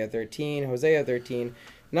 12, Isaiah 13, Hosea 13,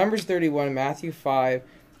 Numbers 31, Matthew 5,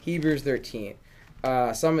 Hebrews 13.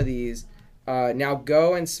 Some of these. Now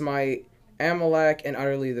go and smite Amalek and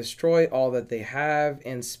utterly destroy all that they have,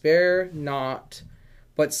 and spare not,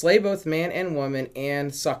 but slay both man and woman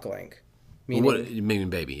and suckling. Meaning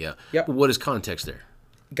baby, yeah. Yep. What is context there?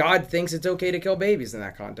 God thinks it's okay to kill babies in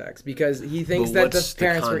that context because he thinks that the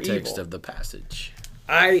parents were evil. What's the context of the passage?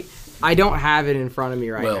 I don't have it in front of me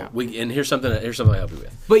right now. Well, and here's something I'll help you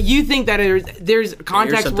with. But you think that there's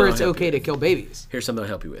context where it's okay to kill babies. Here's something I'll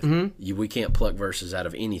help you with. Mm-hmm. We can't pluck verses out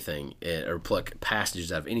of anything or pluck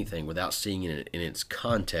passages out of anything without seeing it in its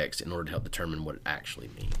context in order to help determine what it actually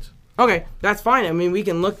means. Okay, that's fine. I mean, we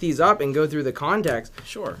can look these up and go through the context.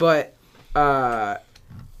 Sure. But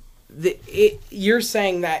you're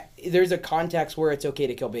saying that there's a context where it's okay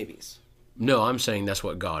to kill babies. No, I'm saying that's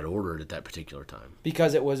what God ordered at that particular time.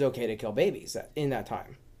 Because it was okay to kill babies in that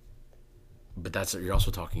time. But you're also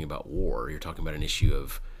talking about war. You're talking about an issue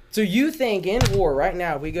of... So you think in war, right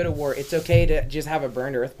now, if we go to war, it's okay to just have a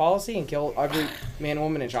burned earth policy and kill every man,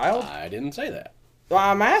 woman, and child? I didn't say that. Well,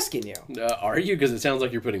 I'm asking you. Are you? Because it sounds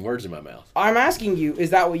like you're putting words in my mouth. I'm asking you, is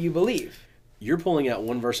that what you believe? You're pulling out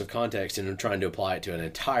one verse of context and trying to apply it to an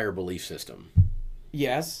entire belief system.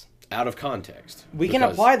 Yes. Out of context. We can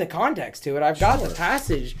apply the context to it. I've got the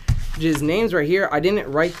passages names right here. I didn't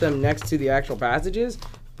write them next to the actual passages,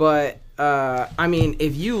 but I mean,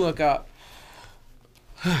 if you look up,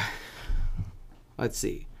 let's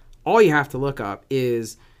see, all you have to look up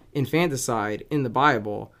is infanticide in the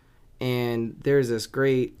Bible, and there's this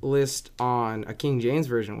great list on a King James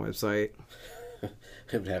Version website. It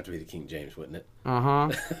would have to be the King James, wouldn't it? Uh-huh.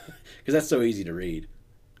 Because that's so easy to read.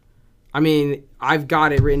 I mean, I've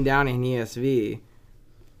got it written down in ESV.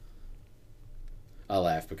 I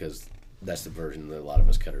laugh because that's the version that a lot of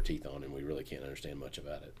us cut our teeth on, and we really can't understand much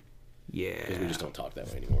about it. Yeah. Because we just don't talk that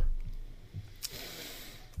way anymore.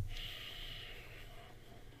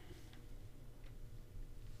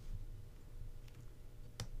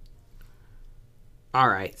 All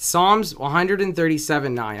right. Psalms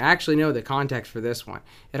 137:9. I actually know the context for this one.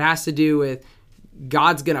 It has to do with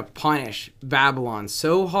God's going to punish Babylon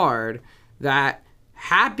so hard that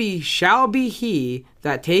happy shall be he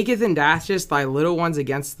that taketh and dasheth thy little ones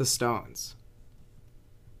against the stones.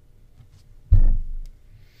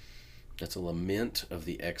 That's a lament of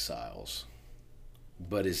the exiles.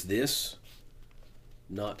 But is this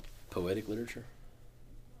not poetic literature?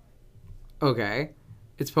 Okay.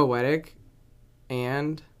 It's poetic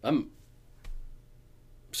and...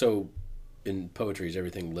 So, in poetry, is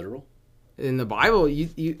everything literal? In the Bible, you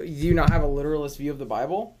do not have a literalist view of the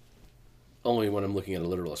Bible? Only when I'm looking at a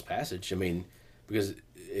literalist passage. I mean, because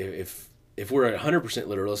if we're 100%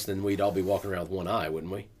 literalist, then we'd all be walking around with one eye,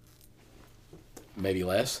 wouldn't we? Maybe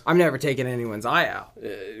less. I've never taken anyone's eye out.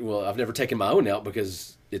 Well, I've never taken my own out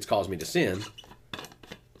because it's caused me to sin.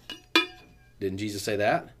 Didn't Jesus say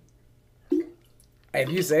that? If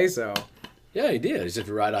you say so. Yeah, he did. He said if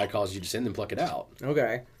your right eye causes you to sin, then pluck it out.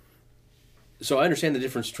 Okay. So I understand the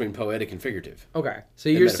difference between poetic and figurative. Okay. So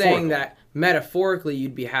you're saying that metaphorically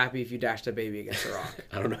you'd be happy if you dashed a baby against a rock.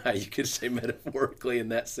 I don't know how you could say metaphorically in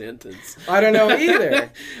that sentence. I don't know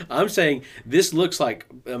either. I'm saying this looks like,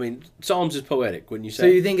 I mean, Psalms is poetic, wouldn't you say? So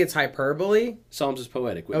you think it's hyperbole? Psalms is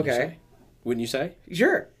poetic, wouldn't you say? Wouldn't you say?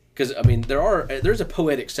 Sure. Because, I mean, there's a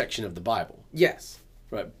poetic section of the Bible. Yes.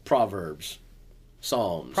 Right. Proverbs.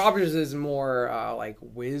 Psalms. Proverbs is more like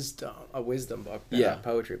wisdom, a wisdom book than a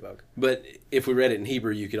poetry book. But if we read it in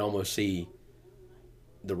Hebrew, you could almost see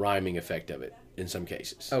the rhyming effect of it in some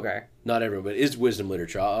cases. Okay. Not everyone, but it's wisdom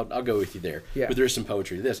literature. I'll go with you there. Yeah. But there's some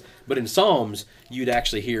poetry to this. But in Psalms, you'd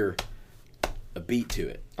actually hear a beat to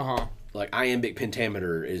it. Uh-huh. like iambic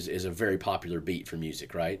pentameter is a very popular beat for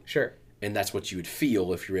music, right? Sure. And that's what you would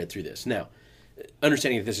feel if you read through this. Now,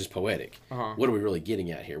 understanding that this is poetic, what are we really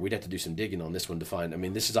getting at here? We'd have to do some digging on this one to find. I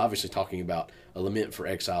mean, this is obviously talking about a lament for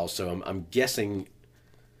exiles, so I'm guessing.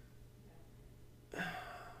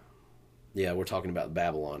 Yeah, we're talking about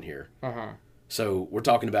Babylon here. So we're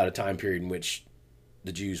talking about a time period in which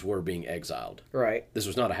the Jews were being exiled. Right. This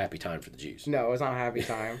was not a happy time for the Jews. No, it was not a happy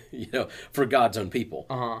time. For God's own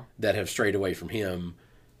people that have strayed away from Him,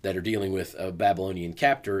 that are dealing with a Babylonian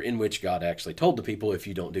captor, in which God actually told the people, if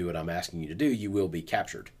you don't do what I'm asking you to do, you will be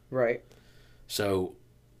captured. Right. So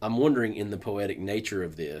I'm wondering, in the poetic nature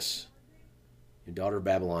of this, your daughter of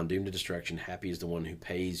Babylon, doomed to destruction, happy is the one who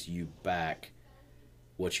pays you back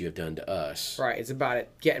what you have done to us. Right. It's about it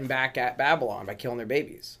getting back at Babylon by killing their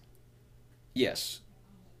babies. Yes.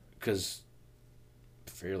 Because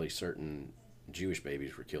fairly certain Jewish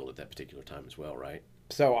babies were killed at that particular time as well, right?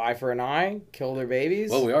 So eye for an eye, kill their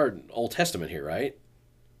babies. Well, we are Old Testament here, right?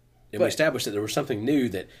 And we established that there was something new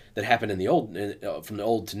that happened in the old, from the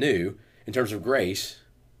old to new, in terms of grace,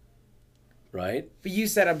 right? But you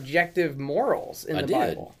said objective morals in the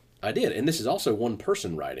Bible. I did, and this is also one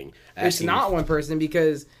person writing. It's not one person,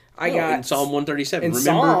 because I got in Psalm 137. In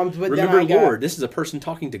Psalms, but then I got, Lord. This is a person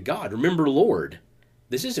talking to God. Remember, Lord.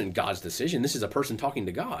 This isn't God's decision. This is a person talking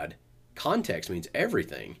to God. Context means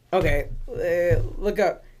everything. Okay, look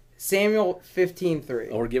up Samuel 15:3.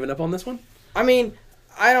 Oh, we're giving up on this one? I mean,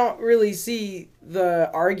 I don't really see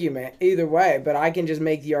the argument either way, but I can just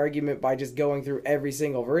make the argument by just going through every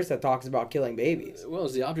single verse that talks about killing babies. Well,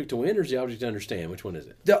 is the object to win or is the object to understand? Which one is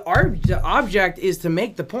it? The object is to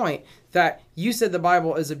make the point that you said the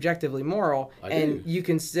Bible is objectively moral, and you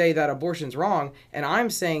can say that abortion's wrong, and I'm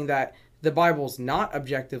saying that the Bible's not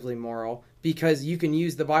objectively moral, because you can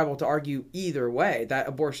use the Bible to argue either way that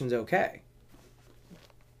abortion's okay.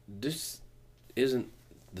 This isn't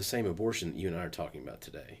the same abortion you and I are talking about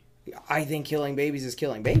today. I think killing babies is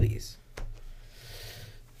killing babies.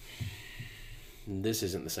 This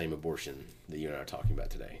isn't the same abortion that you and I are talking about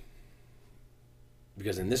today.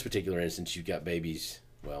 Because in this particular instance, you've got babies,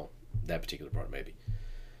 well, that particular part maybe.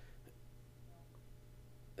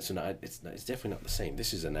 So it's definitely not the same.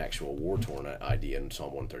 This is an actual war-torn idea in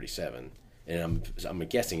Psalm 137. And I'm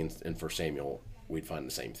guessing in 1 Samuel we'd find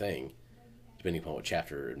the same thing, depending upon what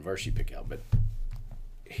chapter and verse you pick out. But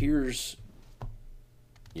here's,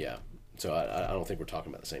 yeah. So I don't think we're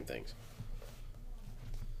talking about the same things.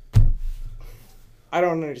 I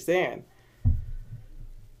don't understand.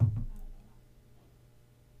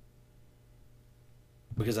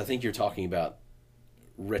 Because I think you're talking about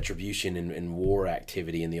retribution and war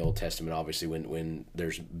activity in the Old Testament, obviously when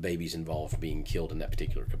there's babies involved being killed in that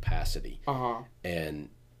particular capacity. And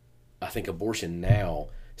I think abortion now,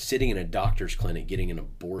 sitting in a doctor's clinic, getting an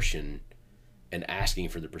abortion and asking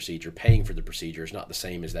for the procedure, paying for the procedure, is not the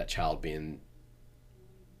same as that child being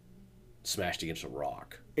smashed against a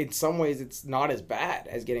rock. In some ways, it's not as bad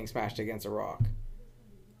as getting smashed against a rock.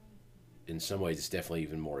 In some ways, it's definitely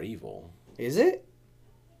even more evil. Is it?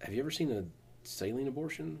 Have you ever seen a saline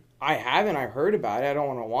abortion? I haven't. I've heard about it. I don't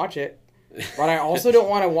want to watch it. But I also don't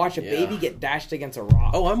want to watch a baby get dashed against a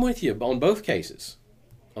rock. Oh, I'm with you on both cases.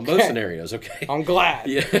 On both scenarios, okay? I'm glad.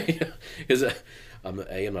 Yeah. Because I'm not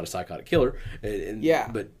a psychotic killer.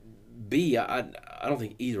 But B, I don't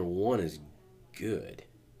think either one is good.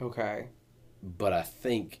 Okay. But I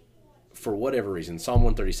think, for whatever reason, Psalm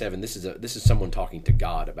 137, this is someone talking to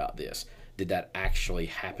God about this. Did that actually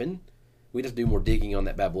happen? We'd have to do more digging on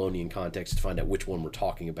that Babylonian context to find out which one we're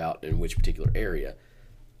talking about in which particular area.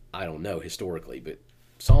 I don't know historically, but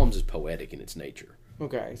Psalms is poetic in its nature.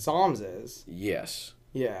 Okay, Psalms is. Yes.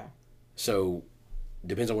 Yeah. So,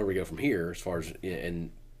 depends on where we go from here as far as,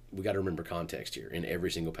 and we got to remember context here in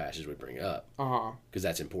every single passage we bring up. Because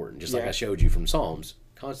that's important. Just like I showed you from Psalms,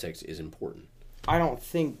 context is important. I don't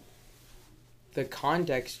think the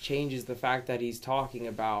context changes the fact that he's talking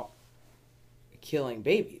about killing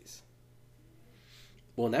babies.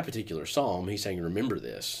 Well, in that particular psalm, he's saying, remember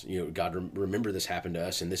this. You know, God, remember this happened to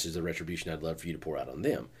us, and this is the retribution I'd love for you to pour out on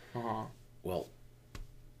them. Well,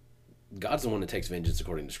 God's the one that takes vengeance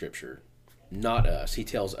according to Scripture, not us. He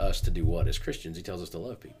tells us to do what? As Christians, he tells us to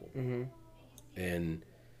love people. And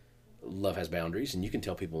love has boundaries, and you can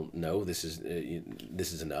tell people, no, this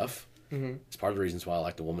is enough. It's part of the reasons why I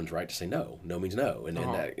like the woman's right to say no. No means no, and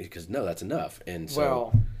that, because no, that's enough. And so...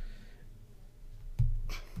 Well,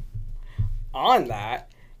 on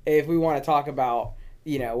that, if we want to talk about,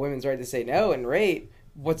 women's right to say no and rape,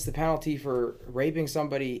 what's the penalty for raping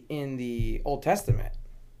somebody in the Old Testament?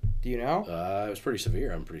 Do you know? It was pretty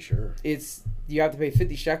severe, I'm pretty sure. You have to pay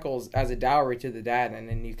 50 shekels as a dowry to the dad, and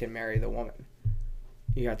then you can marry the woman.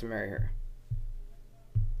 You have to marry her.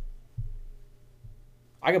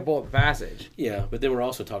 I could pull up the passage. Yeah, but then we're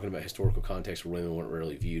also talking about historical context where women weren't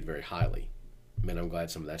really viewed very highly. I mean, I'm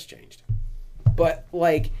glad some of that's changed. But,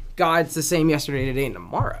 like, God's the same yesterday, today, and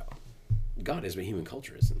tomorrow. God is, but human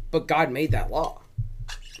culture isn't. But God made that law.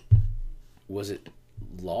 Was it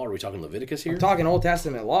law? Are we talking Leviticus here? I'm talking Old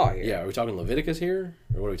Testament law here. Yeah, are we talking Leviticus here?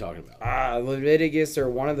 Or what are we talking about? Leviticus or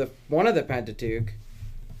one of the Pentateuch.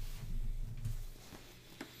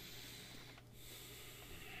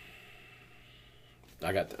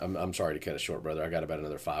 I'm sorry to cut it short, brother. I got about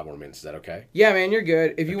another 5 more minutes. Is that okay? Yeah, man, you're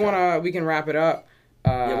good. If you wanna, we can wrap it up.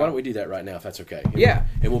 Yeah, why don't we do that right now if that's okay? Yeah.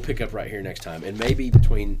 And we'll pick up right here next time. And maybe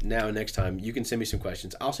between now and next time, you can send me some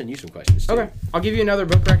questions. I'll send you some questions too. Okay. I'll give you another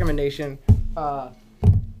book recommendation.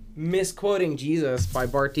 Misquoting Jesus by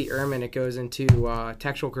Bart D. Ehrman. It goes into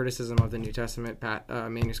textual criticism of the New Testament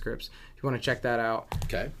manuscripts. If you want to check that out.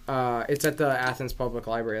 Okay. It's at the Athens Public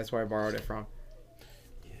Library. That's where I borrowed it from.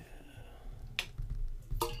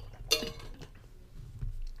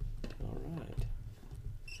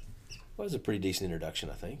 Well, that was a pretty decent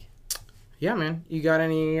introduction, I think. Yeah, man. You got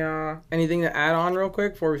anything to add on real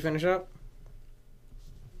quick before we finish up?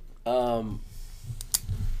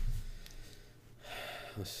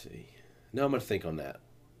 Let's see. No, I'm gonna think on that.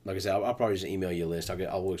 Like I said, I'll probably just email you a list.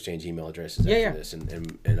 I'll exchange email addresses after this,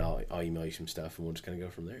 and I'll email you some stuff, and we'll just kind of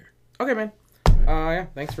go from there. Okay, man. Yeah.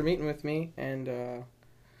 Thanks for meeting with me, and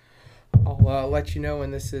I'll let you know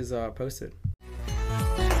when this is posted.